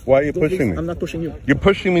 Go, please. Why are you pushing me? I'm not pushing you. You're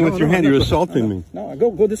pushing me with your hand. You're assaulting me. No,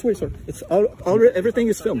 go this way, sir. It's all everything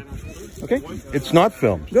is filmed. Okay? It's not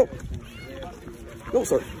filmed. Go. Go,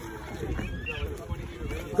 sir.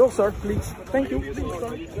 Go, sir, please. Thank you.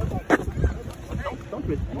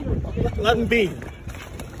 Let him be.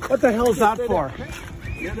 What the hell is that for?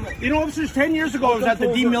 You know, officers, 10 years ago I was at the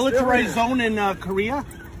demilitarized zone in Korea.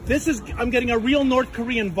 I'm getting a real North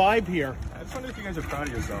Korean vibe here. I just wonder if you guys are proud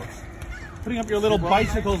of yourselves. Putting up your little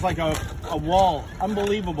bicycles like a wall.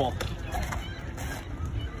 Unbelievable.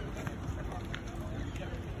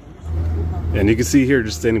 And you can see here,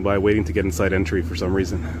 just standing by, waiting to get inside entry for some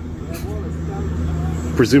reason.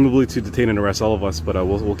 Presumably to detain and arrest all of us, but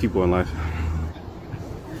we'll keep going live.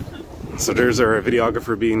 So there's our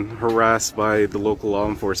videographer being harassed by the local law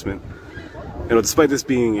enforcement. You know, despite this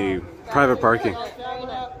being a private parking.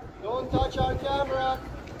 Don't touch our camera.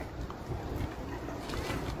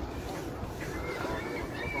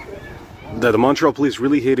 The Montreal police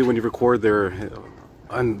really hate it when you record their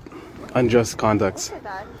unjust conducts.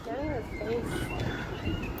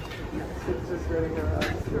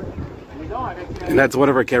 And that's one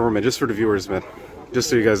of our cameramen, just for the viewers, man. Just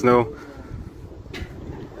so you guys know.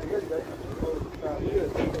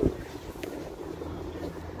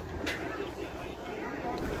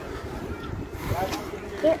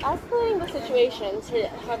 They're escalating the situation to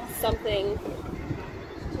have something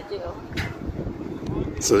to do.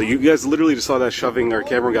 So you guys literally just saw that shoving our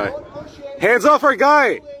camera guy. Hands off our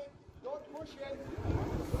guy!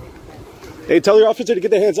 Hey, tell your officer to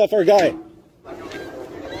get their hands off our guy.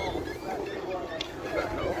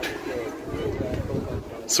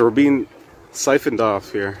 So we're being siphoned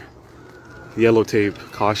off here. Yellow tape,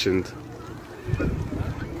 cautioned.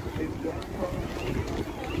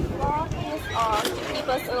 Lock us off to keep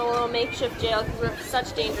us in a little makeshift jail because we're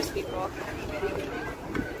such dangerous people.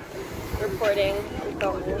 Reporting and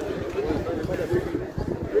filming.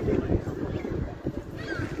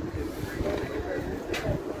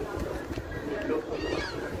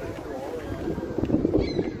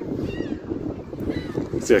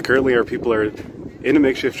 So yeah, currently our people are in a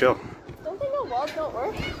makeshift jail. Don't they know walls don't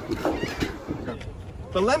work?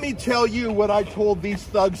 But let me tell you what I told these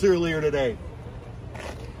thugs earlier today.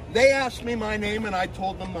 They asked me my name and I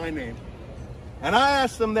told them my name. And I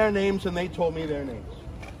asked them their names and they told me their names.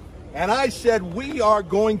 And I said, we are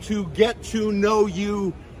going to get to know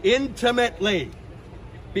you intimately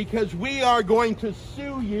because we are going to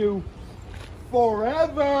sue you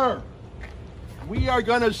forever. We are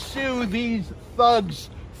going to sue these thugs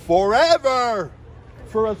forever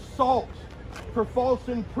for assault, for false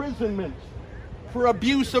imprisonment, for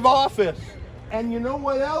abuse of office, and you know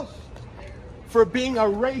what else? For being a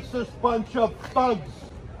racist bunch of thugs.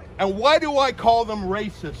 And why do I call them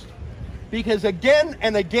racist? Because again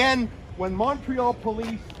and again, when Montreal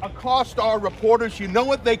police accost our reporters, you know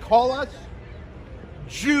what they call us?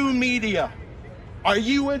 Jew media. Are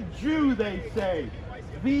you a Jew, they say.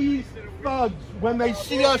 These thugs, when they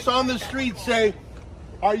see us on the street, say,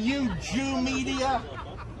 are you Jew media?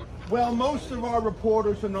 Well, most of our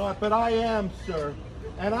reporters are not, but I am, sir.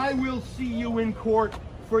 And I will see you in court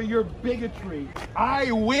for your bigotry.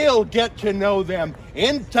 I will get to know them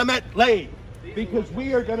intimately.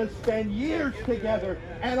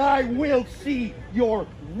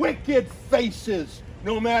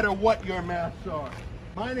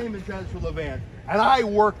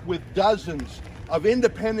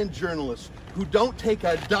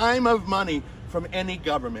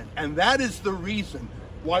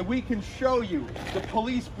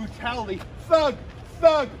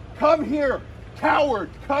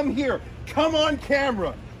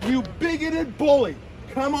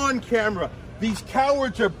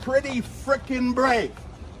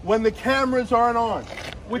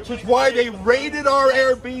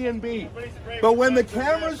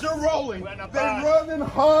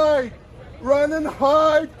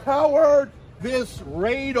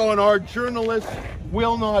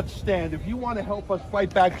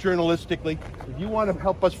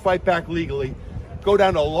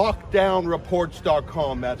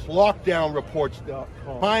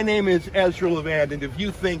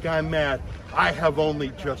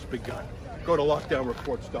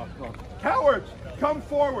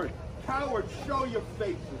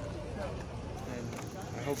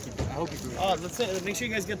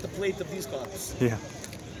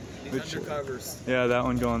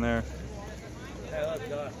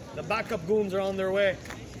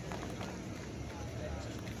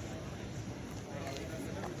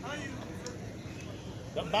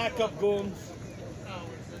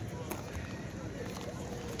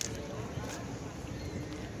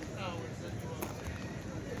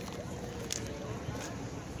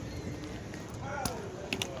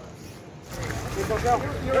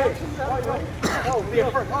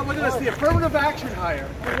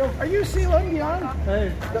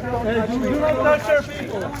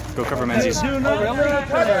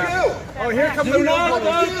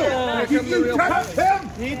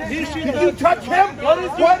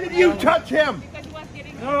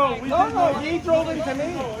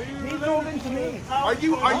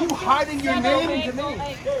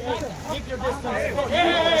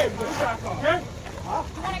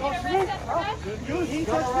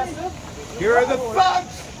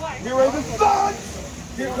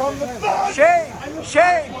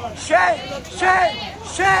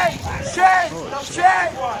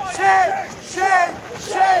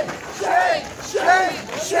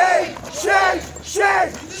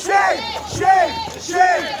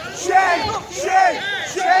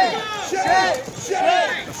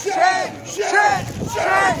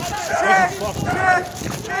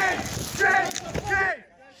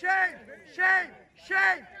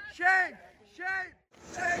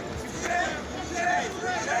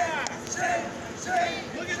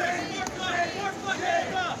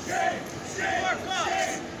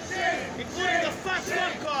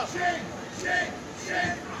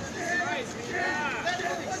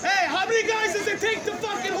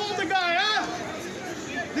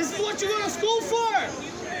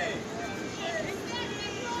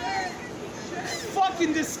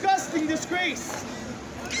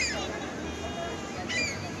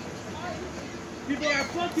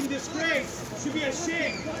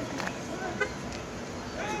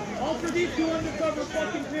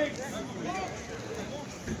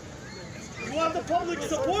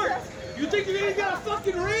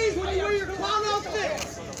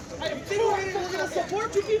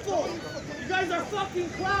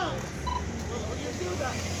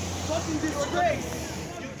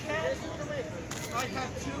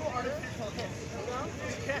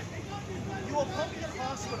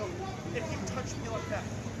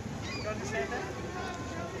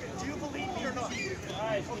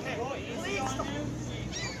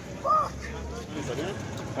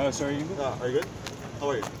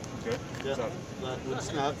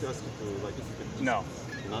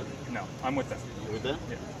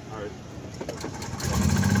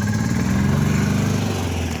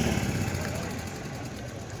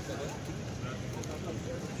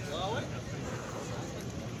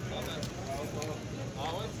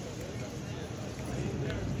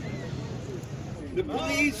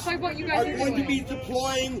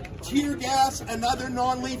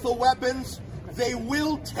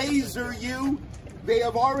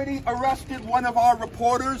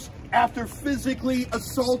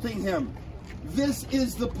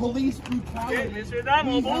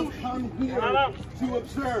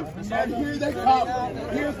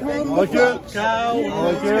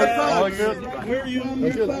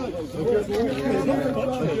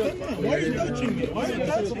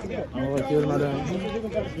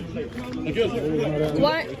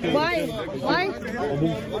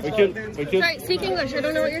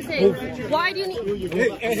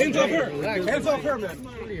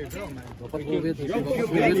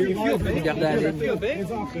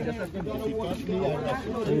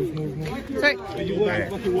 Sorry.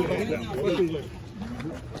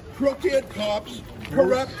 Crooked cops,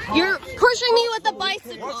 corrupt cops. You're pushing me with a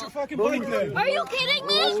bicycle. What's your fucking bike then? Are you kidding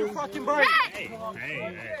me? What's your fucking bike? Hey.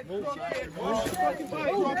 What's your fucking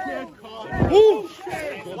bike? Move!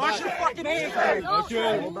 Wash your fucking hands. Go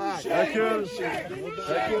back. You're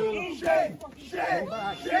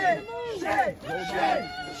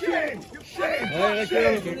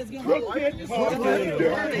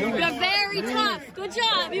very tough. Good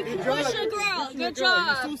job. You can push a girl. Good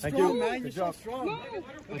job. Thank you. Good job.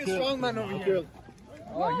 Look at strong man over here.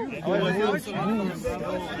 Listen. At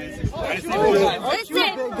least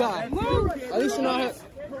you're not.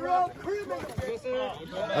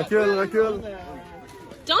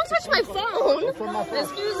 Don't touch my phone.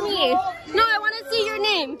 Excuse me. No, I want to see your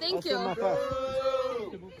name. Thank you.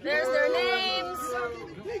 There's their names.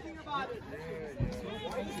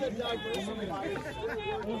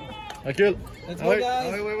 Akil. Let's go,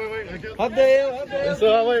 guys. Wait. Up there.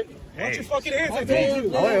 Wait. Watch your fucking hands. I Wait.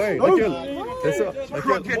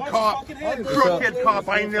 Crooked cop. Crooked cop.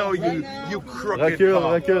 I know you. You crooked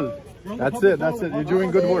cop. Akil. That's it. You're doing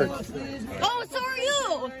good work. Oh, so are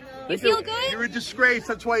you. You feel good? You're a disgrace.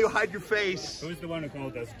 That's why you hide your face. Who's the one who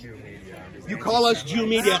called us Jew media? You call us Jew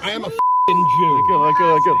media. I am a f***ing Jew. Akil. I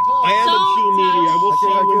am a Jew media. I will see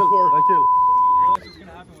you in court.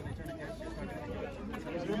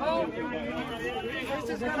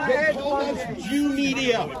 They called us Jew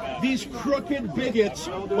media. These crooked bigots,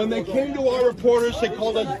 when they came to our reporters, they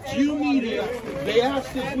called us Jew media. They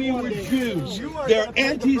asked if we were Jews. They're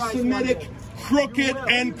anti-Semitic, crooked,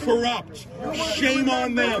 and corrupt. Shame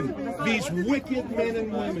on them, these wicked men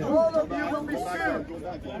and women.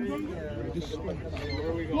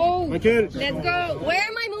 Whoa. Let's go. Where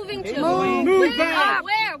am I moving to? Move back.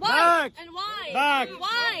 Where? What? Back. And why? Back.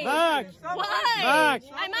 Why? Back. Why? Back.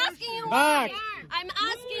 I'm asking you Back. why. I'm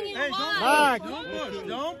asking you why. Back.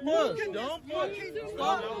 Don't push.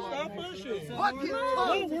 Stop pushing.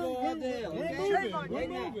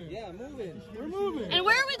 We're moving. And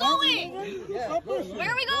where are we going? Where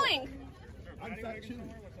are we going?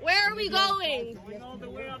 Where are we going? On the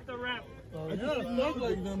way up the ramp.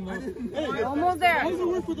 Almost there. How does it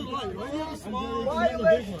work with the light? Why do you have a small one and a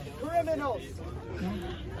big one? Criminals.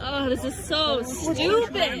 Oh, this is so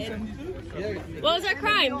stupid. What was our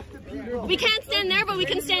crime? We can't stand there, but we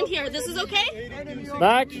can stand here. This is okay?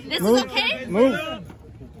 Back. This is okay? Move.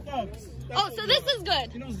 Oh, so this is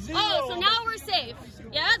good. Oh, so now we're safe.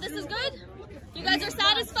 Yeah, this is good? You guys are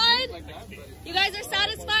satisfied? You guys are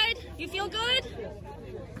satisfied? You feel good?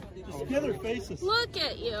 Get their faces. Look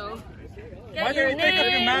at you. Why Get your did you take off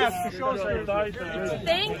your names. mask to show us your thighs?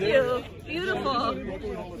 Thank you. Beautiful.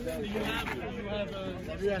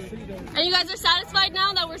 And you guys are satisfied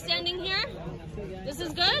now that we're standing here? This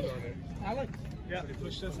is good? Yeah, they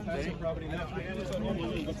pushed us into some property now.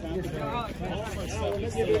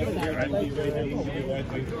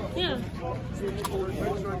 Yeah.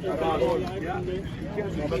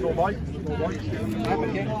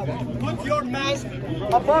 Put your mask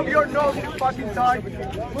above your nose, you fucking time.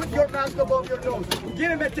 Put your mask above your nose.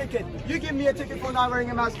 Give him a ticket. You give me a ticket for not wearing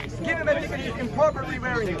a mask. Give him a ticket, he's improperly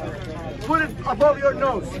wearing it. Put it above your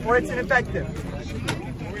nose, or it's ineffective.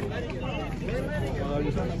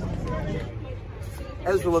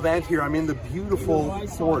 Ezra Levant here. I'm in the beautiful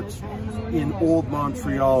port in Old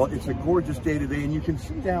Montreal. It's a gorgeous day today, and you can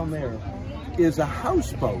see down there is a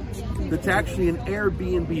houseboat that's actually an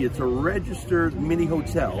Airbnb. It's a registered mini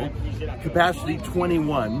hotel, capacity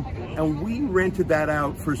 21, and we rented that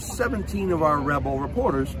out for 17 of our rebel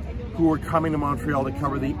reporters who were coming to Montreal to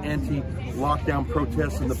cover the anti-lockdown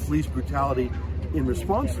protests and the police brutality in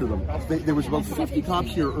response to them. There was about 50 cops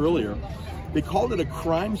here earlier. They called it a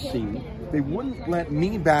crime scene. They wouldn't let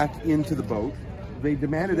me back into the boat. They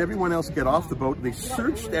demanded everyone else get off the boat. They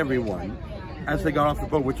searched everyone as they got off the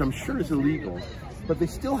boat, which I'm sure is illegal. But they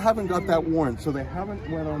still haven't got that warrant, so they haven't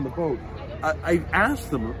went on the boat. I asked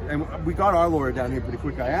them, and we got our lawyer down here pretty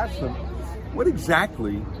quick. I asked them, what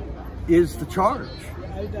exactly is the charge?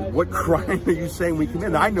 What crime are you saying we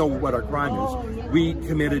committed? I know what our crime is. We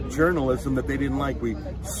committed journalism that they didn't like. We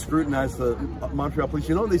scrutinized the Montreal police.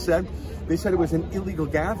 You know what they said? They said it was an illegal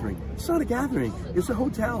gathering. It's not a gathering. It's a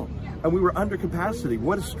hotel. And we were under capacity.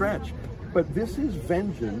 What a stretch. But this is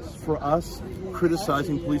vengeance for us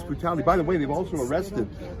criticizing police brutality. By the way, they've also arrested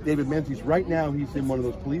David Menzies. Right now, he's in one of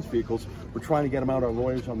those police vehicles. We're trying to get him out. Our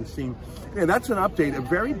lawyers on the scene. And that's an update. A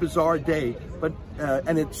very bizarre day, but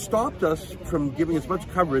and it stopped us from giving as much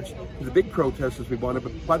coverage to the big protests as we wanted.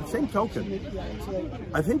 But by the same token,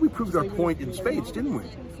 I think we proved our point in spades, didn't we?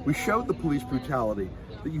 We showed the police brutality.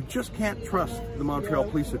 that you just can't trust the Montreal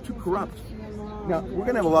police. They're too corrupt. Now, we're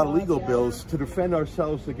going to have a lot of legal bills to defend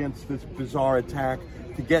ourselves against this bizarre attack,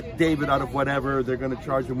 to get David out of whatever they're going to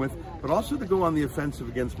charge him with, but also to go on the offensive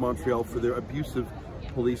against Montreal for their abusive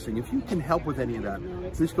policing. If you can help with any of that,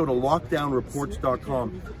 please go to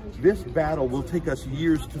lockdownreports.com. This battle will take us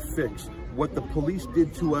years to fix. What the police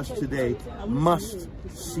did to us today must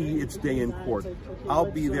see its day in court. I'll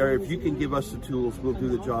be there. If you can give us the tools, we'll do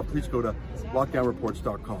the job. Please go to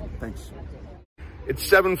lockdownreports.com. Thanks. It's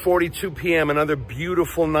 7:42 p.m., another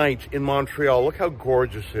beautiful night in Montreal. Look how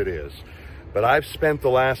gorgeous it is. But I've spent the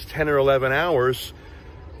last 10 or 11 hours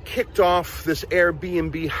kicked off this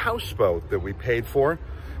Airbnb houseboat that we paid for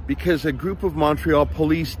because a group of Montreal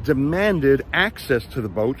police demanded access to the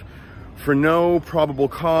boat for no probable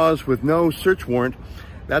cause with no search warrant.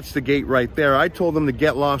 That's the gate right there. I told them to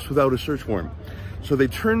get lost without a search warrant. So they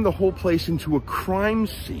turned the whole place into a crime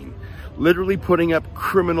scene, literally putting up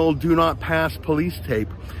criminal do not pass police tape.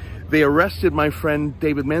 They arrested my friend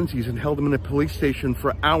David Menzies and held him in a police station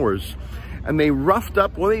for hours. And they roughed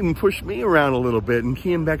up, well, they even pushed me around a little bit, and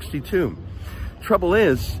Kian Bexley too. Trouble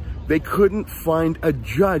is, they couldn't find a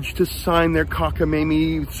judge to sign their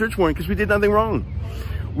cockamamie search warrant because we did nothing wrong.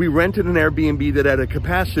 We rented an Airbnb that had a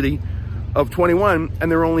capacity of 21, and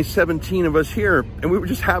there were only 17 of us here, and we were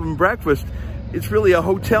just having breakfast. It's really a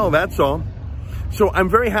hotel, that's all. So I'm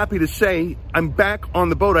very happy to say I'm back on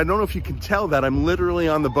the boat. I don't know if you can tell that. I'm literally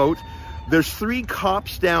on the boat. There's 3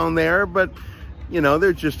 cops down there, but you know,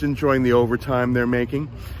 they're just enjoying the overtime they're making.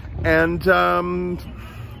 And,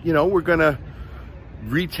 you know, we're gonna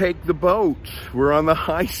retake the boat. We're on the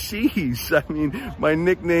high seas. I mean, my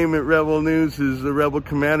nickname at Rebel News is the Rebel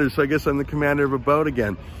Commander, so I guess I'm the commander of a boat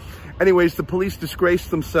again. Anyways, the police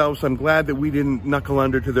disgraced themselves. I'm glad that we didn't knuckle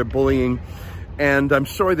under to their bullying. And I'm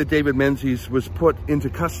sorry that David Menzies was put into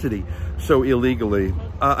custody so illegally.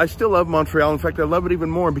 I still love Montreal. In fact, I love it even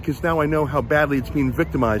more because now I know how badly it's being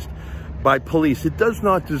victimized by police. It does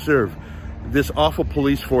not deserve this awful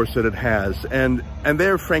police force that it has, and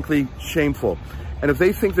they're frankly shameful. And if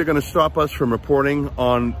they think they're going to stop us from reporting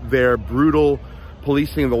on their brutal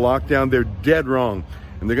policing of the lockdown, they're dead wrong,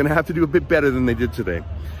 and they're going to have to do a bit better than they did today.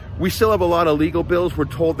 We still have a lot of legal bills. We're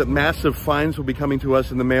told that massive fines will be coming to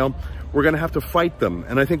us in the mail. We're going to have to fight them,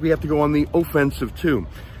 and I think we have to go on the offensive too.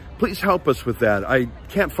 Please help us with that. I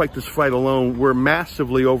can't fight this fight alone. We're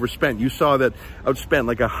massively overspent. You saw that outspent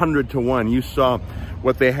like 100 to 1. You saw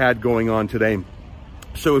what they had going on today.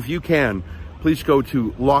 So if you can, please go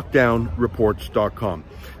to lockdownreports.com.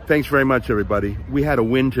 Thanks very much, everybody. We had a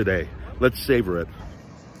win today. Let's savor it.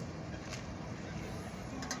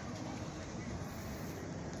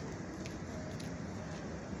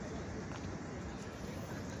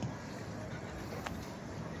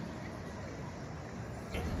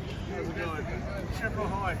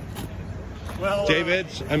 Well, David,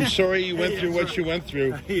 I'm sorry you went through what you went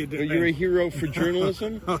through. But you're a hero for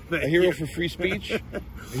journalism, a hero for free speech, a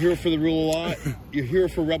hero for the rule of law, you're a hero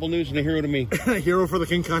for Rebel News, and a hero to me. A hero for the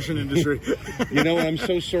concussion industry. You know, I'm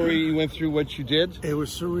so sorry you went through what you did. It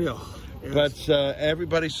was surreal. But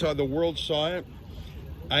everybody saw, the world saw it.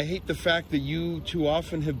 I hate the fact that you too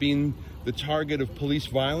often have been the target of police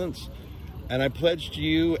violence. And I pledge to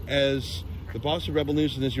you as the boss of Rebel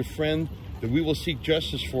News and as your friend that we will seek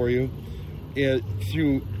justice for you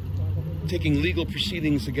through taking legal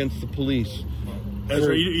proceedings against the police.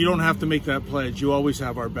 Ezra, you don't have to make that pledge. You always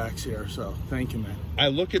have our backs here, so thank you, man. I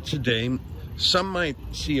look at today, some might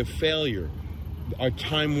see a failure. Our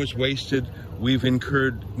time was wasted. We've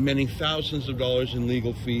incurred many thousands of dollars in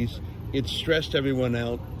legal fees. It stressed everyone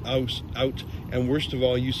out, and worst of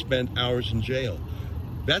all, you spent hours in jail.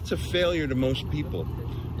 That's a failure to most people.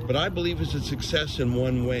 But I believe it's a success in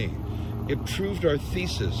one way. It proved our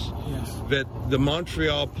thesis that the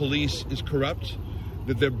Montreal police is corrupt,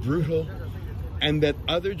 that they're brutal, and that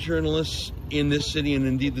other journalists in this city and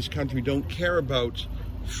indeed this country don't care about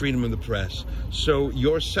freedom of the press. So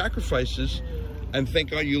your sacrifices, and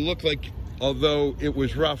thank God you look like, although it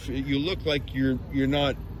was rough, you look like you're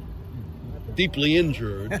not deeply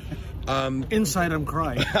injured. Inside I'm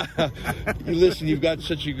crying. Listen, you've got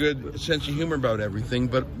such a good sense of humor about everything,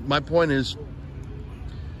 but my point is,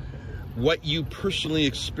 what you personally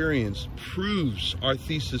experienced proves our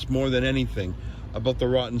thesis more than anything about the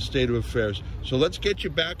rotten state of affairs. So let's get you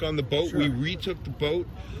back on the boat. Sure. We retook the boat.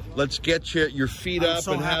 Let's get you your feet up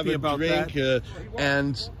and have a drink.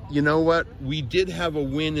 And you know what? We did have a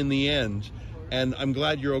win in the end. And I'm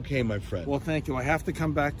glad you're okay, my friend. Well, thank you. I have to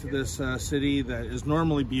come back to this city that is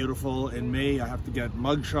normally beautiful in May. I have to get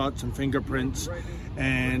mugshots and fingerprints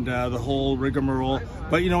and the whole rigmarole.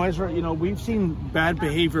 But, you know, Ezra, you know, we've seen bad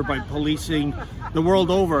behavior by policing the world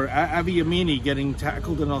over. Avi Yamini getting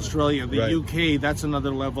tackled in Australia. The Right. UK, that's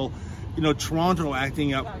another level. You know, Toronto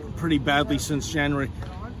acting up pretty badly since January.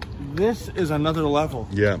 This is another level.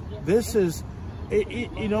 Yeah. This is,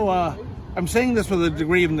 you know, I'm saying this with a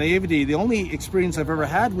degree of naivety. The only experience I've ever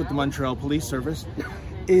had with the Montreal Police Service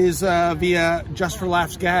is via Just for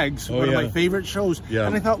Laughs Gags, one of my favorite shows. Yeah.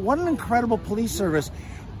 And I thought, what an incredible police service,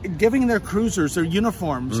 giving their cruisers, their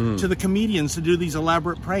uniforms to the comedians to do these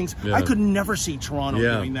elaborate pranks. Yeah. I could never see Toronto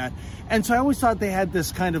Yeah. doing that. And so I always thought they had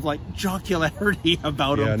this kind of like jocularity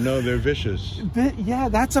about them. Yeah, no, they're vicious. Yeah,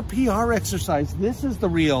 that's a PR exercise. This is the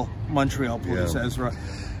real Montreal Police, Yeah. Ezra.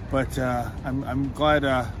 But I'm glad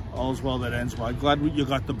all's well that ends well. I'm glad you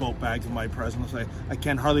got the boat back in my presence. I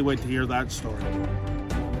can't hardly wait to hear that story.